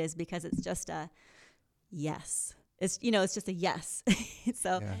describe what it is, because it's just a yes. It's just a yes.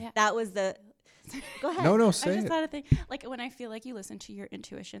 So that was the, go ahead. No, I say just it. thought of thing. Like when I feel like you listen to your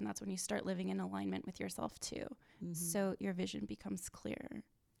intuition, that's when you start living in alignment with yourself too. Mm-hmm. So your vision becomes clearer.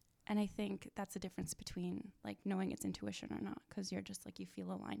 And I think that's the difference between like knowing it's intuition or not, because you're just like, you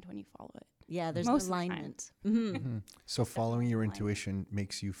feel aligned when you follow it. Yeah, there's Most an of the time. alignment. Mm-hmm. So following your alignment. intuition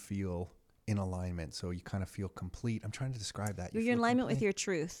makes you feel in alignment. So you kind of feel complete. I'm trying to describe that. You're in alignment with your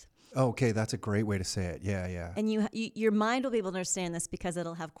truth. Oh, okay, that's a great way to say it. Yeah. And your mind will be able to understand this because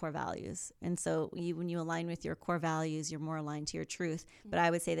it'll have core values. And so when you align with your core values, you're more aligned to your truth. But I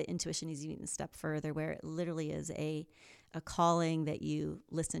would say that intuition is even a step further, where it literally is a calling that you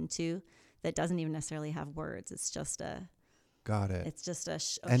listen to that doesn't even necessarily have words. It's just Got it. It's just a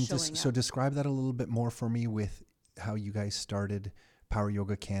And showing so up. describe that a little bit more for me with how you guys started Power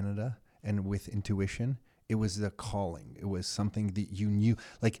Yoga Canada and with intuition. It was the calling. It was something that you knew,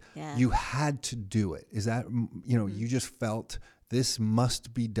 like you had to do it. Is that, you just felt this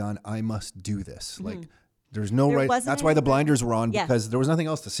must be done. I must do this. Like there's no right. That's why the blinders were on, because there was nothing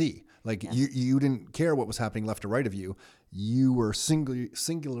else to see. Like you didn't care what was happening left or right of you. You were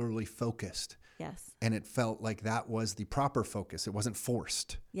singularly focused. Yes. And it felt like that was the proper focus. It wasn't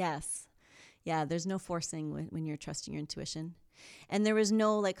forced. Yes. Yeah, there's no forcing when you're trusting your intuition. And there was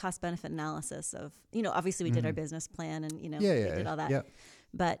no like cost benefit analysis of, obviously we did our business plan and, we did all that. Yeah.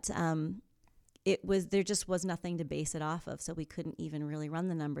 But there just was nothing to base it off of. So we couldn't even really run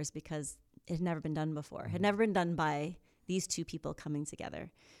the numbers because it had never been done before. It had never been done by these two people coming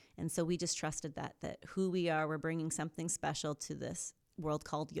together. And so we just trusted that who we are, we're bringing something special to this world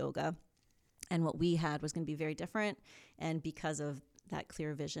called yoga. And what we had was going to be very different. And because of that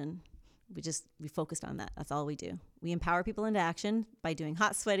clear vision, we focused on that. That's all we do. We empower people into action by doing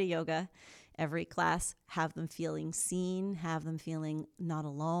hot, sweaty yoga. Every class, have them feeling seen, have them feeling not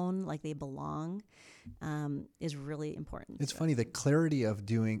alone, like they belong, is really important. It's funny, the clarity of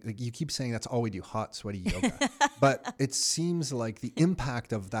doing, like you keep saying that's all we do, hot, sweaty yoga. But it seems like the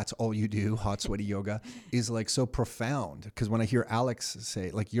impact of that's all you do, hot, sweaty yoga, is like so profound. Because when I hear Alex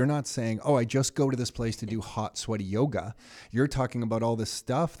say, like, you're not saying, oh, I just go to this place to do hot, sweaty yoga. You're talking about all this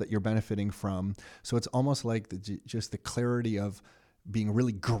stuff that you're benefiting from. So it's almost like just the clarity of being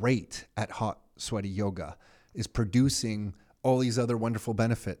really great at hot, sweaty yoga is producing all these other wonderful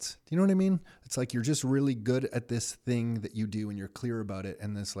benefits. Do you know what I mean? It's like you're just really good at this thing that you do and you're clear about it.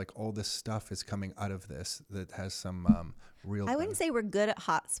 And this, like, all this stuff is coming out of this that has some real I wouldn't say we're good at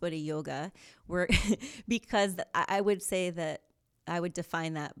hot, sweaty yoga. We're because I would say that I would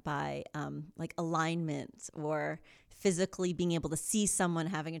define that by like alignment or physically being able to see someone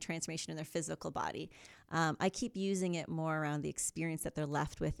having a transformation in their physical body. I keep using it more around the experience that they're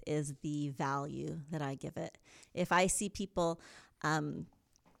left with is the value that I give it. If I see people's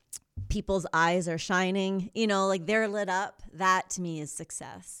eyes are shining, like they're lit up, that to me is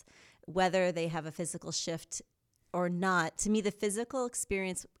success. Whether they have a physical shift or not, to me, the physical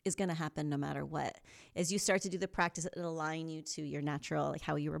experience is going to happen no matter what. As you start to do the practice, it'll align you to your natural, like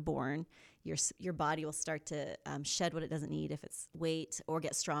how you were born. Your body will start to shed what it doesn't need if it's weight or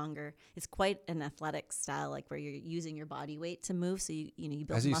get stronger. It's quite an athletic style, like where you're using your body weight to move. So you build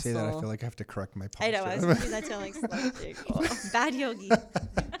muscle. As you say that, I feel like I have to correct my posture. I know. I was thinking that to like slightly bad yogi.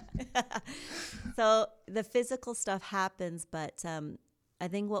 So the physical stuff happens, but I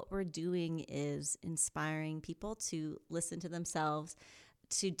think what we're doing is inspiring people to listen to themselves,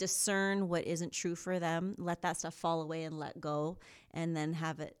 to discern what isn't true for them, let that stuff fall away and let go, and then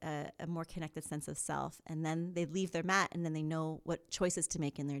have a more connected sense of self. And then they leave their mat and then they know what choices to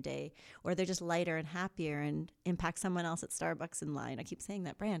make in their day, or they're just lighter and happier and impact someone else at Starbucks in line. I keep saying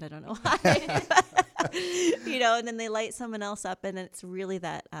that brand. I don't know why. And then they light someone else up, and then it's really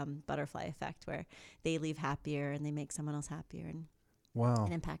that butterfly effect where they leave happier and they make someone else happier. And wow.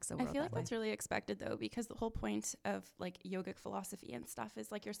 It impacts the world. I feel like that's really expected though, because the whole point of like yogic philosophy and stuff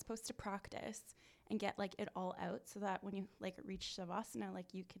is like you're supposed to practice and get like it all out so that when you like reach Shavasana,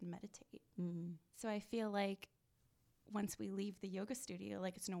 like you can meditate. Mm-hmm. So I feel like once we leave the yoga studio,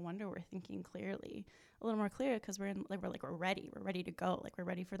 like it's no wonder we're thinking clearly, a little more clear, because we're ready to go. Like we're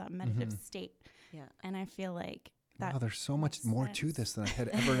ready for that meditative state. Yeah. And I feel like that. Wow, there's so much more to sense. this than I had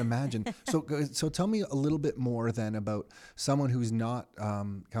ever imagined. So tell me a little bit more then about someone who's not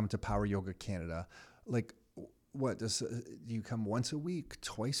come to Power Yoga Canada. Like, what do you come once a week,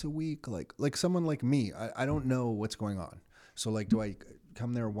 twice a week? Like someone like me, I don't know what's going on. So like, do I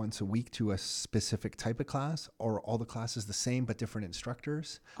come there once a week to a specific type of class, or all the classes the same but different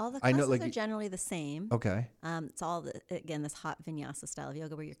instructors? All the I classes know, are generally the same. Okay. It's all again this hot vinyasa style of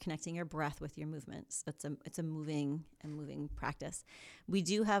yoga where you're connecting your breath with your movements. It's a moving practice. We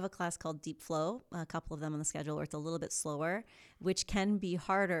do have a class called Deep Flow, a couple of them on the schedule, where it's a little bit slower, which can be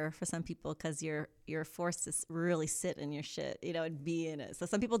harder for some people because you're forced to really sit in your shit, and be in it. So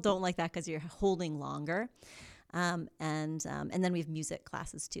some people don't like that because you're holding longer. And then we have music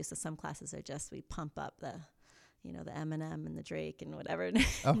classes too. So some classes are just, we pump up the Eminem and the Drake and whatever, and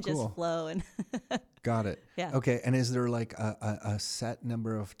Oh, just cool. flow. And Got it. Yeah. Okay. And is there like a set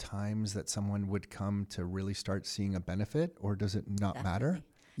number of times that someone would come to really start seeing a benefit, or does it not matter? Definitely.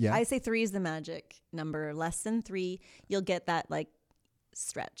 Yeah. I say 3 is the magic number. Less than 3, you'll get that like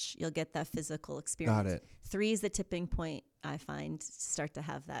stretch. You'll get that physical experience. Got it. 3 is the tipping point, I find, to start to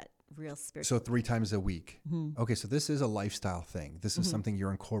have that real spiritual. So 3 times a week. Mm-hmm. Okay. So this is a lifestyle thing. This is something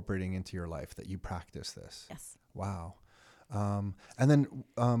you're incorporating into your life, that you practice this. Yes. Wow. And then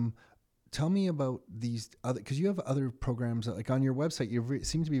tell me about these other, because you have other programs like on your website. You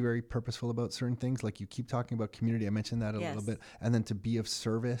seem to be very purposeful about certain things. Like you keep talking about community. I mentioned that a little bit. And then to be of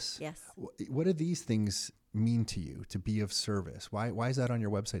service. Yes. What do these things mean to you, to be of service? Why is that on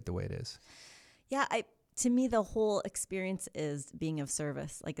your website the way it is? Yeah, to me, the whole experience is being of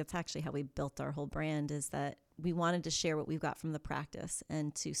service. Like, that's actually how we built our whole brand, is that we wanted to share what we've got from the practice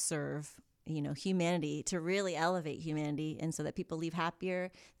and to serve, humanity, to really elevate humanity. And so that people leave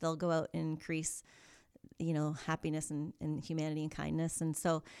happier, they'll go out and increase, happiness and humanity and kindness. And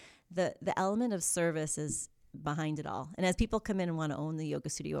so the element of service is behind it all. And as people come in and want to own the yoga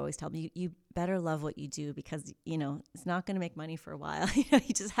studio, I always tell them, you better love what you do, because, it's not going to make money for a while.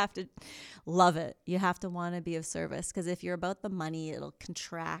 You just have to love it. You have to want to be of service, because if you're about the money, it'll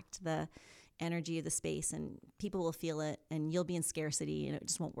contract the energy of the space and people will feel it and you'll be in scarcity and it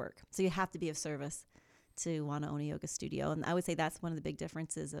just won't work. So you have to be of service to want to own a yoga studio. And I would say that's one of the big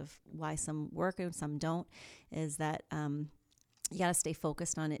differences of why some work and some don't, is that you got to stay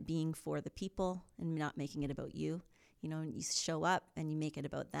focused on it being for the people and not making it about you. And you show up and you make it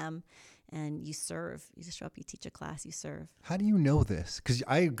about them, and you serve. You just show up, you teach a class, you serve. How do you know this? Because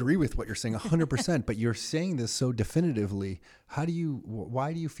I agree with what you're saying 100%, but you're saying this so definitively. Why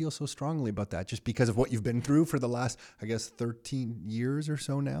do you feel so strongly about that? Just because of what you've been through for the last, I guess, 13 years or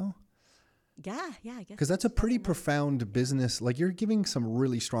so now? Yeah, I guess. Because that's a pretty profound business. Like, you're giving some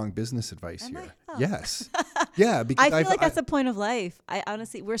really strong business advice Am here. I? Oh. Yes. Yeah. Because I feel like that's the point of life. I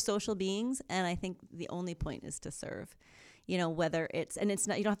honestly, we're social beings, and I think the only point is to serve. Whether it's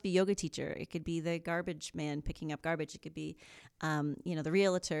not, you don't have to be a yoga teacher. It could be the garbage man picking up garbage. It could be, the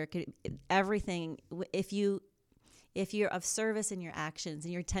realtor. Everything. If you're of service in your actions,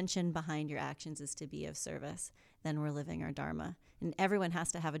 and your intention behind your actions is to be of service, then we're living our dharma. And everyone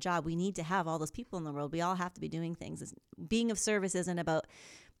has to have a job. We need to have all those people in the world. We all have to be doing things. Being of service isn't about,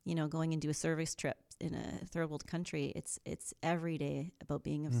 going and do a service trip in a third world country. It's every day about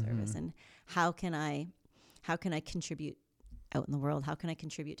being of service. And how can I contribute out in the world? How can I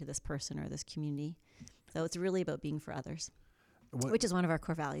contribute to this person or this community? So it's really about being for others. Which is one of our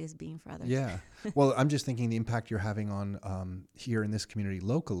core values, being for others. Yeah. Well, I'm just thinking the impact you're having on here in this community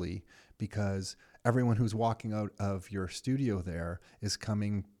locally, because everyone who's walking out of your studio there is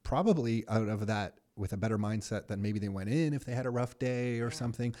coming probably out of that with a better mindset than maybe they went in if they had a rough day or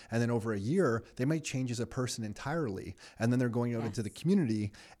something. And then over a year, they might change as a person entirely. And then they're going out into the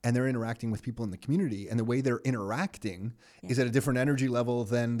community and they're interacting with people in the community. And the way they're interacting is at a different energy level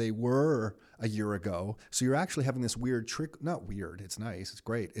than they were a year ago. So you're actually having this weird not weird, it's nice, it's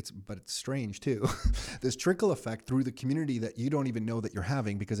great, but it's strange too. This trickle effect through the community that you don't even know that you're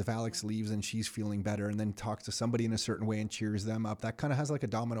having, because if Alex leaves and she's feeling better and then talks to somebody in a certain way and cheers them up, that kind of has like a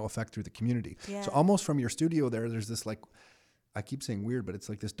domino effect through the community. Yeah. So almost from your studio there's this, like, I keep saying weird, but it's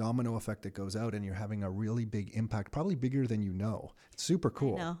like this domino effect that goes out and you're having a really big impact, probably bigger than you know. It's super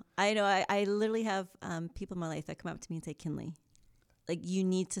cool. I know. I literally have people in my life that come up to me and say, Kinndli, like, you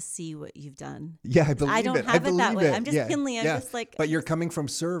need to see what you've done. Yeah, I believe it. I don't have it that way. I'm just Kinndli. I'm just like. But you're coming from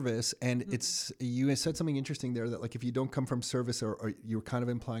service, and you said something interesting there, that like if you don't come from service, or you're kind of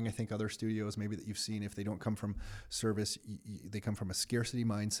implying, I think, other studios maybe that you've seen, if they don't come from service, they come from a scarcity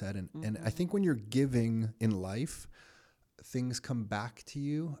mindset. And I think when you're giving in life, things come back to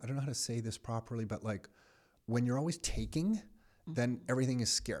you. I don't know how to say this properly, but like when you're always taking, then everything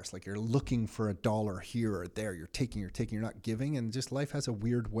is scarce. Like you're looking for a dollar here or there. You're taking, you're not giving. And just life has a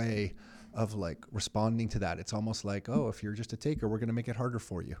weird way of like responding to that. It's almost like, oh, if you're just a taker, we're going to make it harder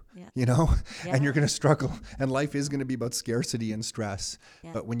for you, you know, and you're going to struggle. And life is going to be about scarcity and stress.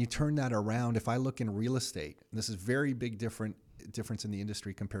 But when you turn that around, if I look in real estate, and this is very big difference in the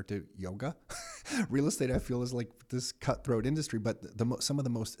industry compared to yoga. Real estate, I feel, is like this cutthroat industry, but some of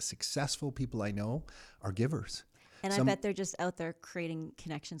the most successful people I know are givers. And I bet they're just out there creating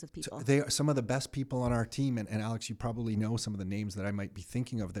connections with people. They are some of the best people on our team. And Alex, you probably know some of the names that I might be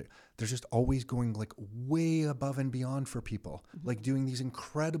thinking of. They're just always going like way above and beyond for people, like doing these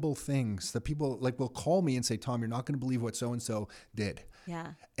incredible things that people like will call me and say, Tom, you're not going to believe what so-and-so did.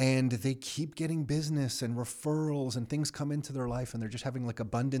 Yeah. And they keep getting business and referrals and things come into their life and they're just having like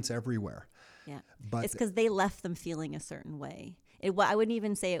abundance everywhere. Yeah. But it's because they left them feeling a certain way. I wouldn't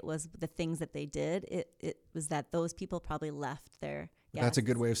even say it was the things that they did. It was that those people probably left their. That's a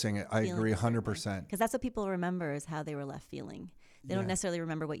good way of saying it. I agree 100%. Because that's what people remember is how they were left feeling. They don't necessarily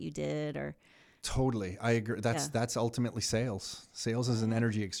remember what you did or. Totally. I agree. That's ultimately sales. Sales is an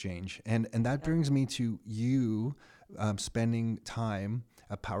energy exchange. And that brings me to you spending time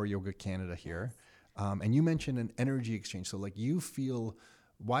at Power Yoga Canada here. And you mentioned an energy exchange. So like you feel,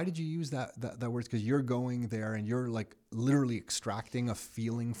 why did you use that word? Because you're going there and you're like literally extracting a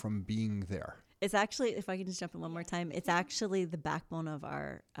feeling from being there. It's actually, if I can just jump in one more time, it's actually the backbone of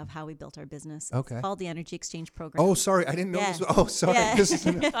how we built our business. Okay. It's called the Energy Exchange Program. Oh, sorry. I didn't know this. Oh, sorry. Yeah. This is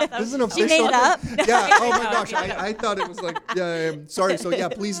an official. She made it up. Yeah. Oh my gosh. I thought it was like, sorry. So yeah,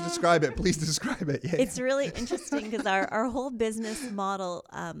 please describe it. Yeah. It's really interesting because our whole business model,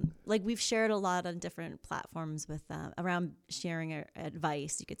 like we've shared a lot on different platforms with around sharing our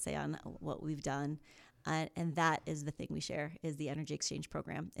advice, you could say, on what we've done. And that is the thing we share is the Energy Exchange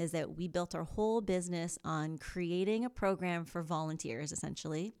Program, is that we built our whole business on creating a program for volunteers,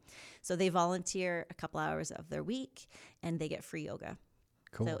 essentially. So they volunteer a couple hours of their week and they get free yoga.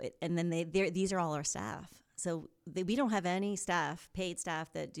 Cool. So and then these are all our staff. So we don't have any paid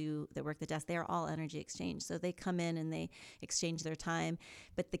staff that work the desk. They are all Energy Exchange. So they come in and they exchange their time.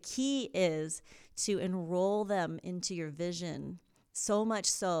 But the key is to enroll them into your vision, so much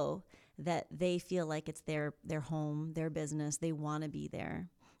so that they feel like it's their home, their business. They want to be there.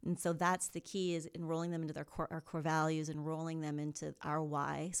 And so that's the key, is enrolling them into our core values, enrolling them into our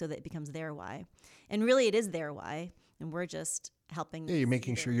why so that it becomes their why. And really it is their why. And we're just helping. Yeah, you're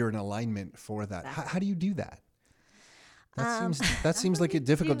making sure you're in alignment for that. Exactly. How do you do that? That seems like it's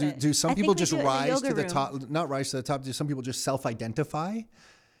difficult. Do some people just rise to the top? Not rise to the top. Do some people just self-identify?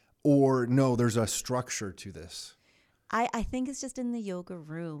 Or no, there's a structure to this? I think it's just in the yoga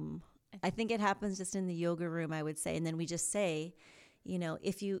room. I think it happens just in the yoga room, I would say. And then we just say,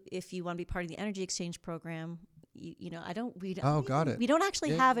 if you want to be part of the Energy Exchange Program, we don't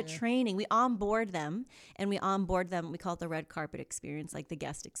actually have a training. We onboard them, we call it the red carpet experience, like the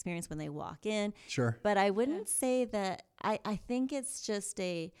guest experience when they walk in. Sure. But I wouldn't say that. I think it's just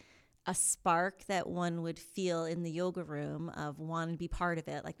a spark that one would feel in the yoga room of wanting to be part of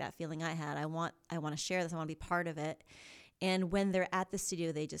it, like that feeling I had. I want to share this. I want to be part of it. And when they're at the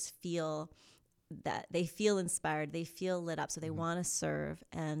studio, they just feel that they feel inspired, they feel lit up, so they want to serve.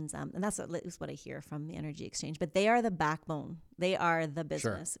 And that's what I hear from the Energy Exchange. But they are the backbone. They are the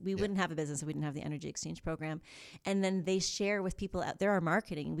business. Sure. We wouldn't have a business if we didn't have the Energy Exchange Program. And then they share with people out there. Our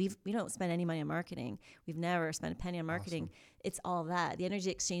marketing, we don't spend any money on marketing. We've never spent a penny on marketing. Awesome. It's all that. The Energy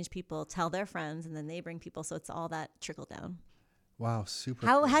Exchange people tell their friends, and then they bring people. So it's all that trickle down. Wow, super.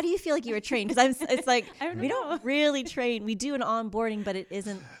 How do you feel like you were trained? Because it's like we don't really train. We do an onboarding, but it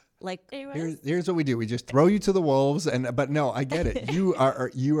isn't like. Here's what we do. We just throw you to the wolves, but no, I get it.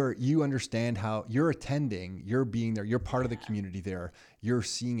 You understand how you're attending. You're being there. You're part of the community there. You're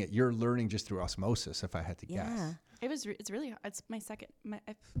seeing it. You're learning just through osmosis. If I had to guess. It's really. It's my second.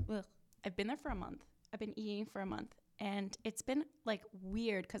 I've been there for a month. I've been eating for a month, and it's been like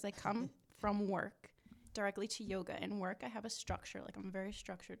weird because I come from work directly to yoga. In work, I have a structure. Like, I'm a very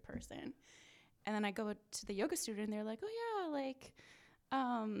structured person. And then I go to the yoga studio and they're like, oh yeah, like,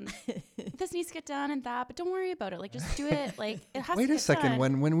 this needs to get done and that, but don't worry about it. Like, just do it. Like, it has to get done. Wait a second.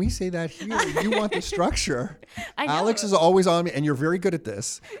 When we say that here, you want the structure. I know. Alex is always on me, and you're very good at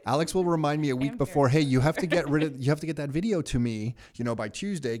this. Alex will remind me a week before, hey, you have to get that video to me, by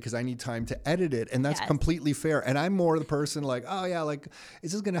Tuesday, because I need time to edit it. And that's completely fair. And I'm more the person like, oh yeah, like,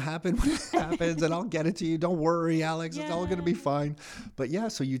 is this going to happen when it happens? And I'll get it to you. Don't worry, Alex. Yeah. It's all going to be fine. But yeah,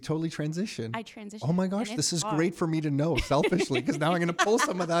 so you totally transition. I transition. Oh my gosh, this is great for me to know selfishly, because now I'm going to pull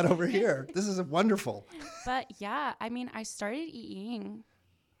some of that over here. This is wonderful. But yeah, I mean, I started eating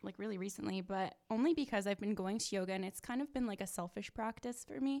like really recently, but only because I've been going to yoga, and it's kind of been like a selfish practice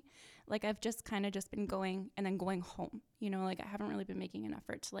for me. Like I've just kind of just been going and then going home, you know, like I haven't really been making an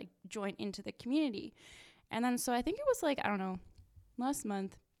effort to like join into the community. And then, so I think it was like, I don't know, last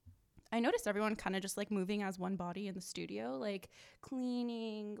month, I noticed everyone kind of just like moving as one body in the studio, like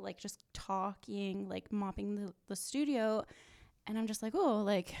cleaning, like just talking, like mopping the studio. And I'm just like, oh,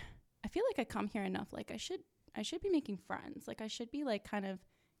 like, I feel like I come here enough. Like I should be making friends. Like I should be like kind of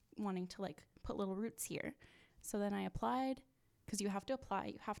wanting to like put little roots here. So then I applied, because you have to apply.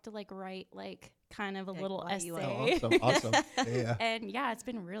 You have to like write like kind of a little essay. Oh, awesome. Yeah. And yeah, it's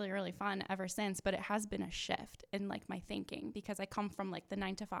been really, really fun ever since. But it has been a shift in like my thinking, because I come from like the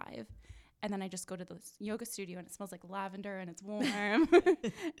 9 to 5. And then I just go to this yoga studio and it smells like lavender and it's warm.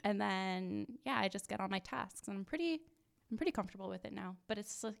 And then, yeah, I just get on my tasks, and I'm pretty comfortable with it now. But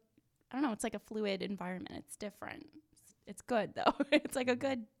it's like, I don't know, it's like a fluid environment. It's different. It's good though. It's like a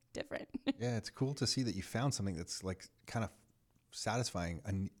good different. Yeah, it's cool to see that you found something that's like kind of satisfying,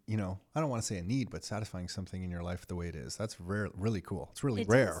 and you know, I don't want to say a need, but satisfying something in your life the way it is. That's rare, really cool. It's really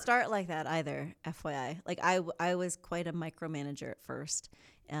rare. It didn't start like that either, FYI. Like I was quite a micromanager at first.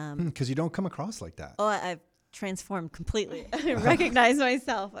 Because you don't come across like that. Oh, I've transformed completely. I recognize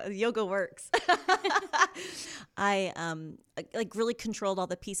myself. Yoga works. I like really controlled all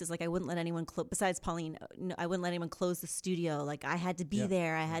the pieces. Like I wouldn't let anyone besides Pauline. No, I wouldn't let anyone close the studio. Like I had to be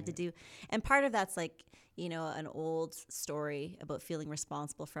there. I had to do. And part of that's like, you know, an old story about feeling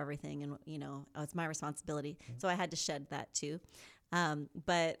responsible for everything, and you know, it's my responsibility. So I had to shed that too.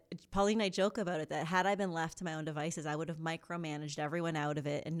 But Pauline and I joke about it, that had I been left to my own devices, I would have micromanaged everyone out of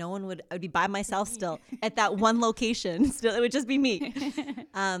it, and no one would. I would be by myself still at that one location. Still, it would just be me.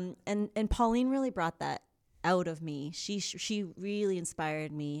 And Pauline really brought that out of me. She really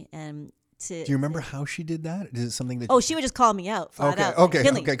inspired me, and do you remember how she did that? Is it something that? Oh, she would just call me out. Flat out. Okay,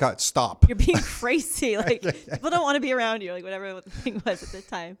 got it. Stop. You're being crazy. Like people don't want to be around you. Like whatever the thing was at the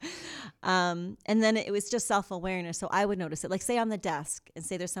time. And then it was just self-awareness. So I would notice it. Like say on the desk, and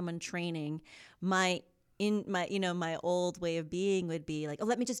say there's someone training. My old way of being would be like, oh,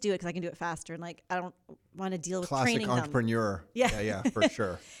 let me just do it because I can do it faster. And like I don't want to deal with training Classic entrepreneur. them. Yeah, for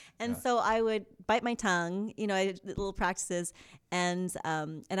sure. And so I would bite my tongue, you know, I did little practices, and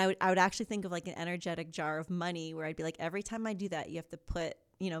I would actually think of like an energetic jar of money, where I'd be like, every time I do that, you have to put,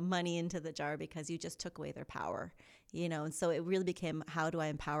 you know, money into the jar because you just took away their power, you know. And so it really became, how do I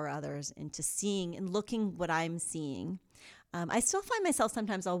empower others into seeing and looking what I'm seeing. I still find myself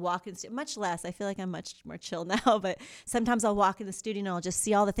sometimes I'll walk in, much less. I feel like I'm much more chill now, but sometimes I'll walk in the studio and I'll just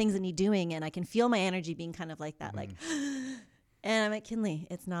see all the things that need doing, and I can feel my energy being kind of like that, like. And I'm at Kinndli.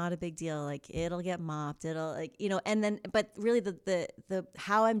 It's not a big deal. Like it'll get mopped. It'll like, you know, and then, but really the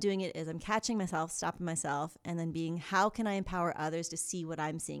how I'm doing it is I'm catching myself, stopping myself, and then being, how can I empower others to see what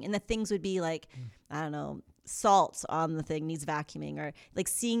I'm seeing? And the things would be like, I don't know, salt on the thing needs vacuuming, or like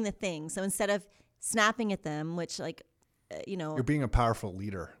seeing the thing. So instead of snapping at them, which like, you know, you're being a powerful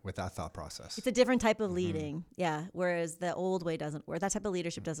leader with that thought process. It's a different type of leading. Yeah. Whereas the old way doesn't work. That type of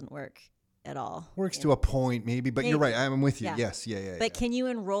leadership doesn't work at all. Works to a point maybe, but you're right. I'm with you. Yeah. Yes. Yeah. But can you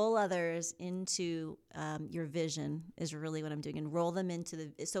enroll others into your vision is really what I'm doing. Enroll them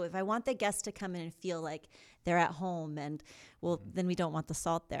into so if I want the guests to come in and feel like they're at home, and then we don't want the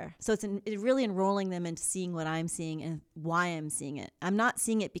salt there. So it's really enrolling them into seeing what I'm seeing and why I'm seeing it. I'm not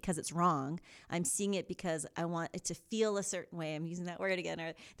seeing it because it's wrong. I'm seeing it because I want it to feel a certain way. I'm using that word again,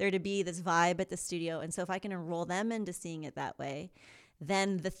 or there to be this vibe at the studio. And so if I can enroll them into seeing it that way,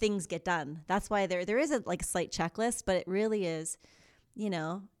 then the things get done. That's why there is a slight checklist, but it really is, you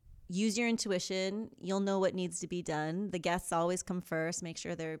know, use your intuition. You'll know what needs to be done. The guests always come first. Make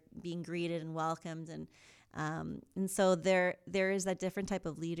sure they're being greeted and welcomed, and so there is that different type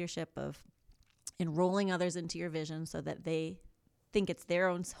of leadership of enrolling others into your vision so that they think it's their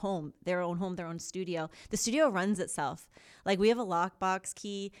own home, their own studio. The studio runs itself. Like we have a lockbox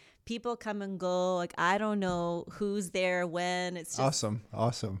key. People come and go. Like I don't know who's there when. It's just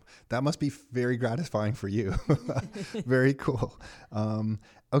awesome. That must be very gratifying for you. Very cool.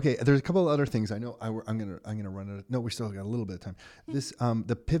 Okay, there's a couple of other things I know. I'm gonna run it. No, we still got a little bit of time. This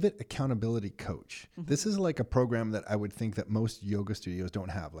the Pivot Accountability Coach. This is like a program that I would think that most yoga studios don't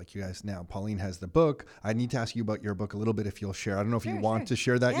have. Like you guys now. Pauline has the book. I need to ask you about your book a little bit if you'll share. I don't know if you want to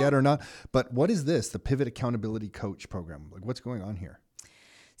share that yet or not. But what is this? The Pivot Accountability Coach program. Like what's going on here?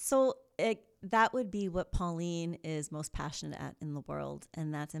 So that would be what Pauline is most passionate at in the world,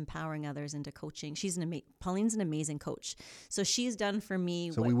 and that's empowering others into coaching. Pauline's an amazing coach. So she's done for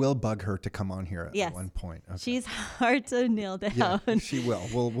me. So we will bug her to come on here Yes. at one point. Okay. She's hard to nail down. Yeah, she will.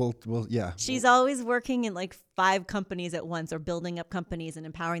 We'll yeah. She's always working in like 5 companies at once, or building up companies and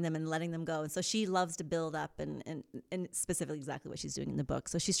empowering them and letting them go. And so she loves to build up, and specifically exactly what she's doing in the book.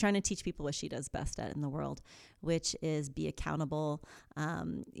 So she's trying to teach people what she does best at in the world, which is be accountable,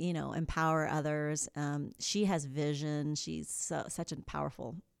 empower others. She has vision. She's such a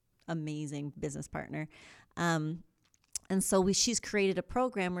powerful, amazing business partner. And so she's created a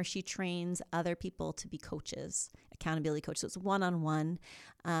program where she trains other people to be coaches, accountability coaches. So it's one-on-one.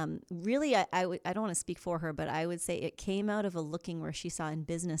 Really, I don't want to speak for her, but I would say it came out of a looking where she saw in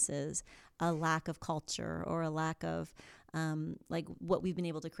businesses a lack of culture, or a lack of like what we've been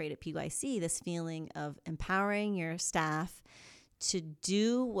able to create at PYC, this feeling of empowering your staff to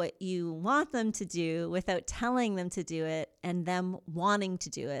do what you want them to do without telling them to do it, and them wanting to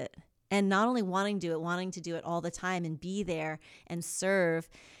do it. And not only wanting to do it all the time and be there and serve.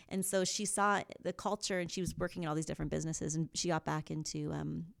 And so she saw the culture, and she was working in all these different businesses, and she got back into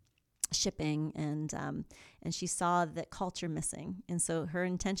shipping, and she saw that culture missing. And so her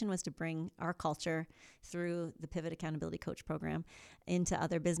intention was to bring our culture through the Pivot Accountability Coach program into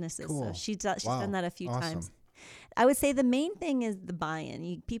other businesses. Cool. So she's done that a few times. I would say the main thing is the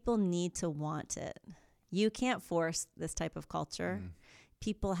buy-in. People need to want it. You can't force this type of culture.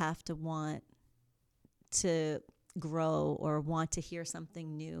 People have to want to grow or want to hear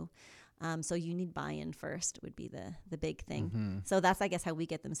something new. So you need buy-in first would be the big thing. Mm-hmm. So that's, I guess, how we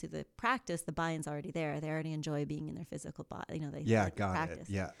get them through the practice. The buy-in's already there. They already enjoy being in their physical body. They got practice.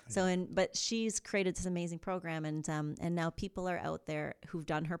 it. Yeah. So but she's created this amazing program, and now people are out there who've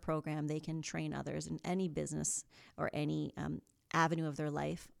done her program. They can train others in any business or any avenue of their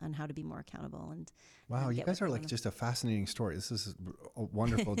life on how to be more accountable. And wow, you guys are like just a fascinating story. This is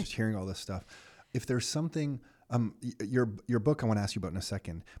wonderful just hearing all this stuff. If there's something, your book I want to ask you about in a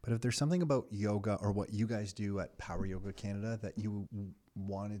second, but if there's something about yoga or what you guys do at Power Yoga Canada that you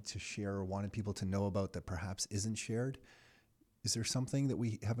wanted to share or wanted people to know about that perhaps isn't shared, is there something that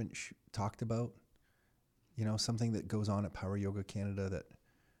we haven't talked about? Something that goes on at Power Yoga Canada that,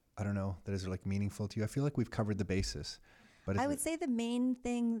 I don't know, that is like meaningful to you? I feel like we've covered the basis. But I would say the main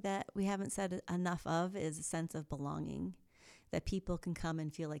thing that we haven't said enough of is a sense of belonging, that people can come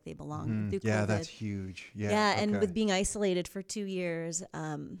and feel like they belong. Through yeah, COVID. that's huge. Yeah, okay. And with being isolated for 2 years,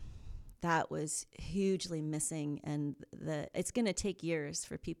 that was hugely missing. And it's going to take years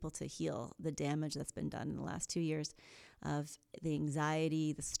for people to heal the damage that's been done in the last 2 years of the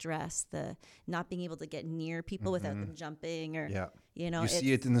anxiety, the stress, the not being able to get near people without them jumping, or you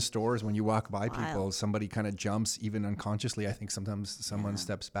see it in the stores when you walk by people. Somebody kind of jumps even unconsciously. I think sometimes someone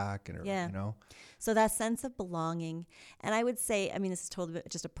steps back, and So that sense of belonging. And I would say, this is totally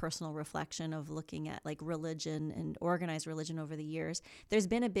just a personal reflection of looking at like religion and organized religion over the years. There's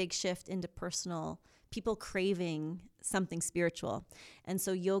been a big shift into people craving something spiritual. And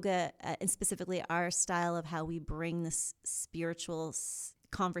so yoga, and specifically our style of how we bring this spiritual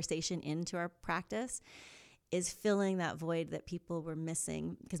conversation into our practice, is filling that void that people were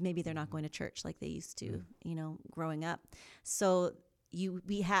missing because maybe they're not going to church like they used to, growing up. So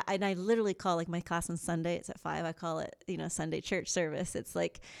and I literally call like my class on Sunday, it's at 5. I call it, Sunday church service. It's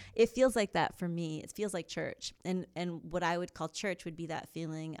like, it feels like that for me. It feels like church. And what I would call church would be that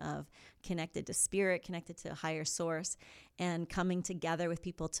feeling of connected to spirit, connected to a higher source, and coming together with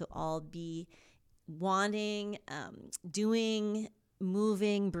people to all be wanting, doing,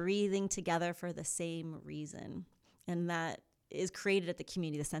 moving, breathing together for the same reason. And that is created at the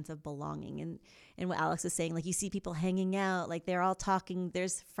community, the sense of belonging. And what Alex was saying, like you see people hanging out, like they're all talking,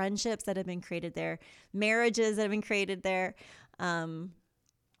 there's friendships that have been created there, marriages that have been created there.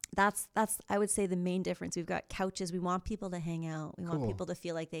 That's I would say the main difference. We've got couches. We want people to hang out. We want people to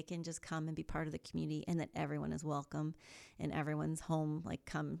feel like they can just come and be part of the community, and that everyone is welcome and everyone's home, like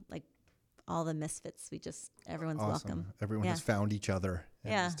come, like all the misfits. Everyone's welcome. Everyone has found each other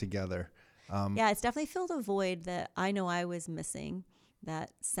and is together. It's definitely filled a void that I know I was missing,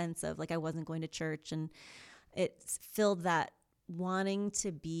 that sense of like I wasn't going to church, and it's filled that wanting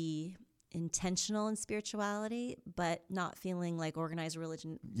to be intentional in spirituality, but not feeling like organized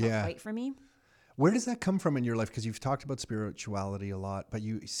religion felt right for me. Where does that come from in your life? Because you've talked about spirituality a lot, but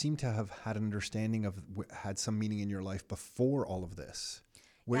you seem to have had an understanding of, had some meaning in your life before all of this.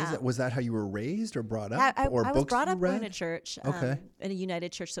 Where is that? Was that how you were raised or brought up? I or was books brought you up read? going to church, in a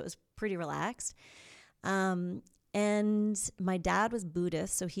United church, so it was pretty relaxed. And my dad was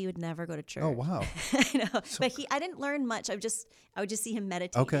Buddhist, so he would never go to church. Oh, wow. I know, but I didn't learn much. I would just see him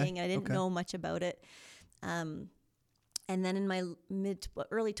meditating. I didn't know much about it. And then in my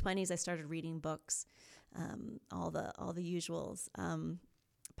early 20s, I started reading books, all the usuals,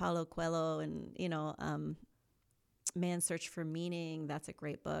 Paulo Coelho, and Man's Search for Meaning. That's a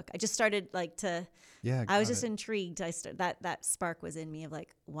great book. I just started I was just intrigued. That spark was in me of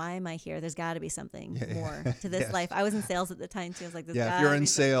like, why am I here? There's got to be something more to this life. I was in sales at the time too. I was like, if you're in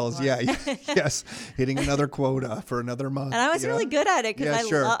sales, yes, hitting another quota for another month. And I was really good at it because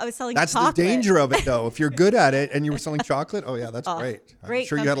I was selling That's chocolate. the danger of it, though. If you're good at it and you were selling chocolate, that's great. Great. I'm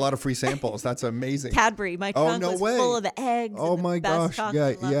sure you had a lot of free samples. That's amazing. Cadbury, my trunk was full of the eggs. Oh and my the best gosh,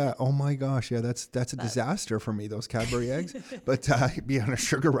 chocolate. Oh my gosh, that's a disaster for me. Those Cadbury eggs, but be on a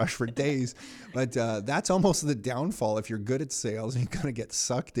sugar rush for days. But that's almost the downfall. If you're good at sales, you're gonna get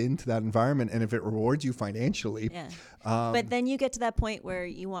sucked into that environment, and if it rewards you financially, but then you get to that point where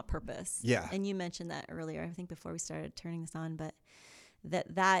you want purpose. Yeah. And you mentioned that earlier, I think before we started turning this on, but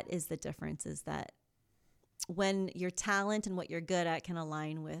that is the difference, is that when your talent and what you're good at can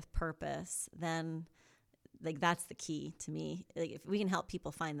align with purpose, then like that's the key to me. Like if we can help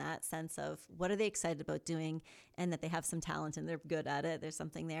people find that sense of what are they excited about doing, and that they have some talent and they're good at it, there's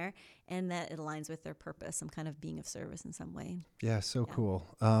something there, and that it aligns with their purpose, some kind of being of service in some way. Yeah, cool.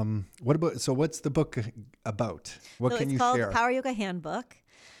 What's the book about? What can you share? It's called Power Yoga Handbook.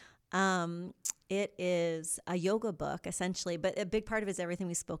 It is a yoga book essentially, but a big part of it is everything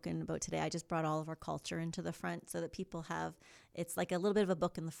we've spoken about today. I just brought all of our culture into the front so that people have, it's like a little bit of a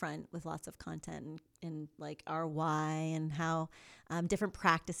book in the front with lots of content and like our why and how different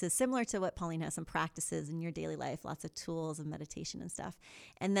practices, similar to what Pauline has, some practices in your daily life, lots of tools of meditation and stuff.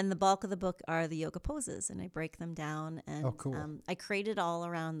 And then the bulk of the book are the yoga poses, and I break them down. And cool. I created all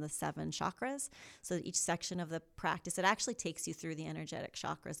around the 7 chakras. So each section of the practice, it actually takes you through the energetic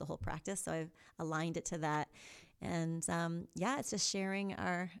chakras, the whole practice. So I've aligned it to that. And it's just sharing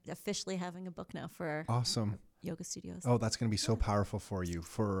officially having a book now for our yoga studios. Oh, that's going to be so powerful for you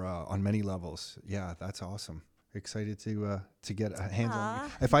on many levels. Yeah, that's awesome. Excited to get a hands on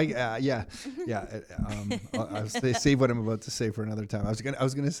you. If I'll save what I'm about to say for another time. I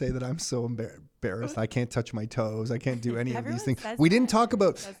was gonna say that I'm so embarrassed. I can't touch my toes. I can't do any of these things. We didn't talk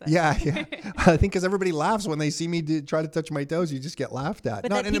about. I think because everybody laughs when they see me try to touch my toes. You just get laughed at.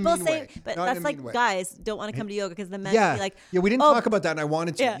 But not in a mean way. But not that's like guys don't want to come to yoga because the men be like, we didn't talk about that, and I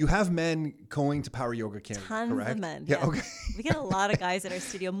wanted to. You have men going to Power Yoga Canada, tons correct? of men. Yeah. Okay. We get a lot of guys at our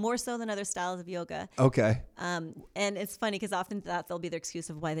studio, more so than other styles of yoga. Okay. And it's funny because often that'll be their excuse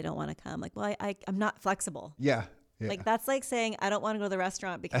of why they don't want to come. Like, well, I'm not flexible. Yeah. Like that's like saying I don't want to go to the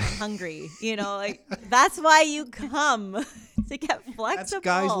restaurant because I'm hungry. Like that's why you come to get flexible. That's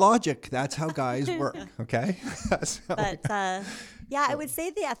guys' logic. That's how guys work. Okay. I would say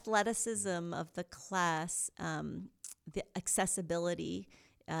the athleticism of the class, the accessibility.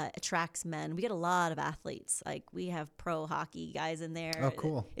 Attracts men. We get a lot of athletes. Like we have pro hockey guys in there. Oh,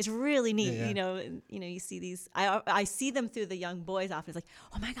 cool! It's really neat. Yeah. You see these. I see them through the young boys often. It's like,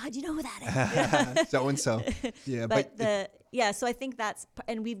 oh my God, you know who that is? So and so. Yeah, so I think that's,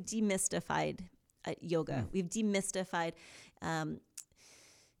 and we've demystified yoga. We've demystified.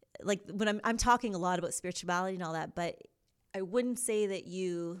 Like when I'm talking a lot about spirituality and all that, but I wouldn't say that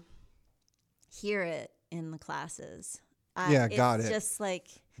you hear it in the classes. Got it. It's just like,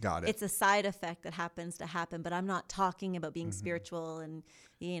 got it. It's a side effect that happens to happen, but I'm not talking about being spiritual. And,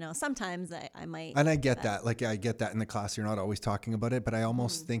 sometimes I might. And I get that. Like, I get that in the class. You're not always talking about it, but I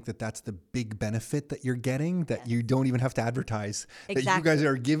almost think that that's the big benefit that you're getting, that you don't even have to advertise. Exactly. That you guys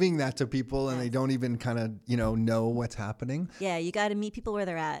are giving that to people and they don't even kind of, know what's happening. Yeah, you got to meet people where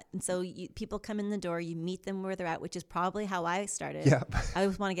they're at. And so people come in the door, you meet them where they're at, which is probably how I started. Yeah. I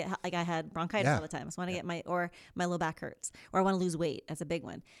always want to get, like I had bronchitis all the time. I just want to get my low back hurts, or I want to lose weight. That's a big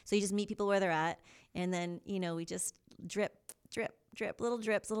one. So you just meet people where they're at. And then, we just drip, little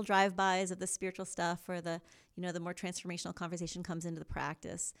drips, little drive-bys of the spiritual stuff, or the more transformational conversation comes into the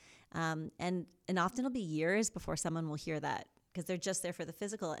practice. And often it'll be years before someone will hear that, because they're just there for the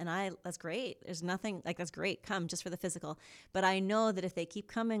physical. And that's great. There's nothing like, that's great. Come just for the physical. But I know that if they keep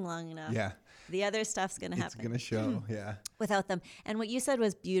coming long enough, the other stuff's going to happen. It's going to show. Without them. And what you said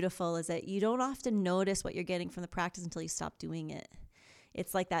was beautiful, is that you don't often notice what you're getting from the practice until you stop doing it.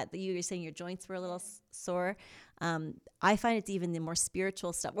 It's like that you were saying your joints were a little sore. I find it's even the more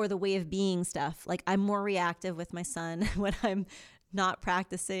spiritual stuff, or the way of being stuff. Like I'm more reactive with my son when I'm not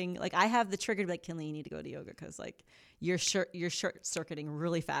practicing. Like I have the trigger to be like, Kinndli, you need to go to yoga because like you're short circuiting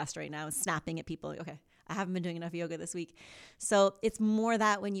really fast right now and snapping at people. Like, okay, I haven't been doing enough yoga this week. So it's more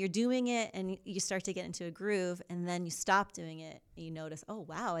that when you're doing it and you start to get into a groove and then you stop doing it, and you notice, oh,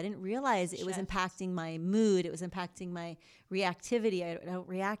 wow, I didn't realize it was impacting my mood. It was impacting my reactivity. I don't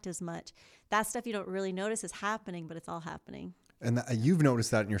react as much. That stuff you don't really notice is happening, but it's all happening. And you've noticed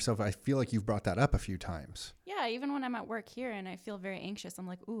that in yourself. I feel like you've brought that up a few times. Yeah, even when I'm at work here and I feel very anxious, I'm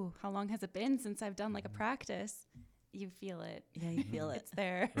like, ooh, how long has it been since I've done like a practice? You feel it. Yeah, you feel it. It's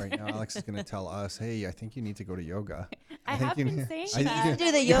there. Right now, Alex is going to tell us, hey, I think you need to go to yoga. I have been saying You that. need to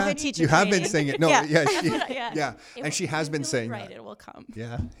do the yoga teacher You have been training. saying it. No, Yeah. yeah. And she has been saying right, that. it will come.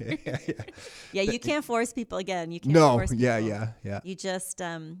 Yeah. Yeah, you can't force people again. You can't No, force people. yeah.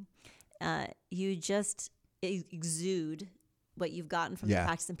 You just exude what you've gotten from the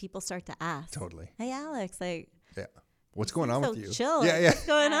practice, and people start to ask. Totally. Hey, Alex, like, Yeah. What's going on so with you? chill. Yeah, Like, yeah. What's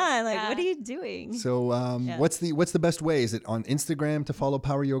going on? Like, what are you doing? So, what's the best way? Is it on Instagram to follow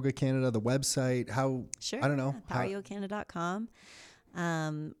Power Yoga Canada? The website? How? Sure. I don't know. PowerYogaCanada.com.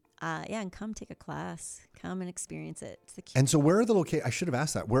 And come take a class. Come and experience it. It's the cute. And so, where are the locations? I should have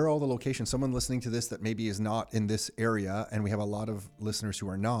asked that. Where are all the locations? Someone listening to this that maybe is not in this area, and we have a lot of listeners who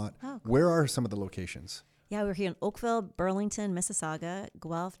are not. Oh, cool. Where are some of the locations? Yeah, we're here in Oakville, Burlington, Mississauga,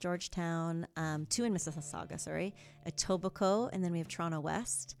 Guelph, Georgetown, 2 in Mississauga, Etobicoke, and then we have Toronto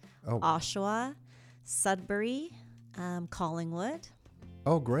West, Oshawa, Sudbury, Collingwood.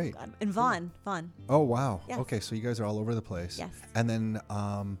 Oh, great. And Vaughan. Oh, wow. Yes. Okay, so you guys are all over the place. Yes. And then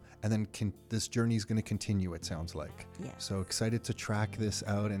this journey is going to continue, it sounds like. Yes. So excited to track this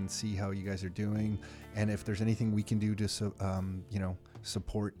out and see how you guys are doing. And if there's anything we can do to,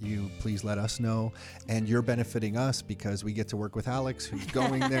 support you, please let us know. And you're benefiting us because we get to work with Alex, who's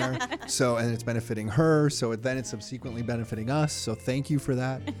going there. And it's benefiting her. So then it's subsequently benefiting us. So thank you for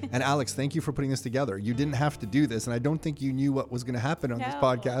that. And Alex, thank you for putting this together. You didn't have to do this. And I don't think you knew what was going to happen on this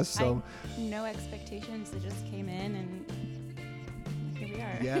podcast. So no expectations. It just came in and here we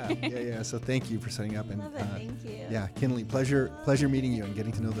are. Yeah. So thank you for setting up. And Love it. Thank you. Yeah, Kinndli, pleasure meeting you and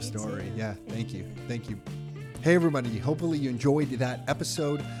getting to know the story. too. Yeah, thank you. Hey everybody, hopefully you enjoyed that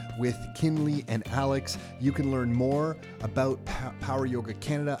episode with Kinndli and Alex. You can learn more about Power Yoga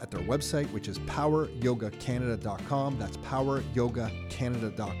Canada at their website, which is poweryogacanada.com. That's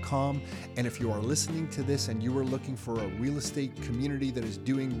poweryogacanada.com. And if you are listening to this and you are looking for a real estate community that is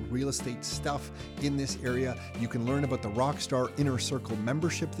doing real estate stuff in this area, you can learn about the Rockstar Inner Circle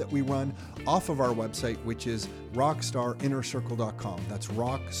membership that we run off of our website, which is rockstarinnercircle.com. That's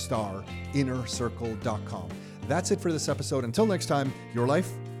rockstarinnercircle.com. That's it for this episode. Until next time, your life,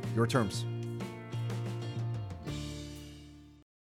 your terms.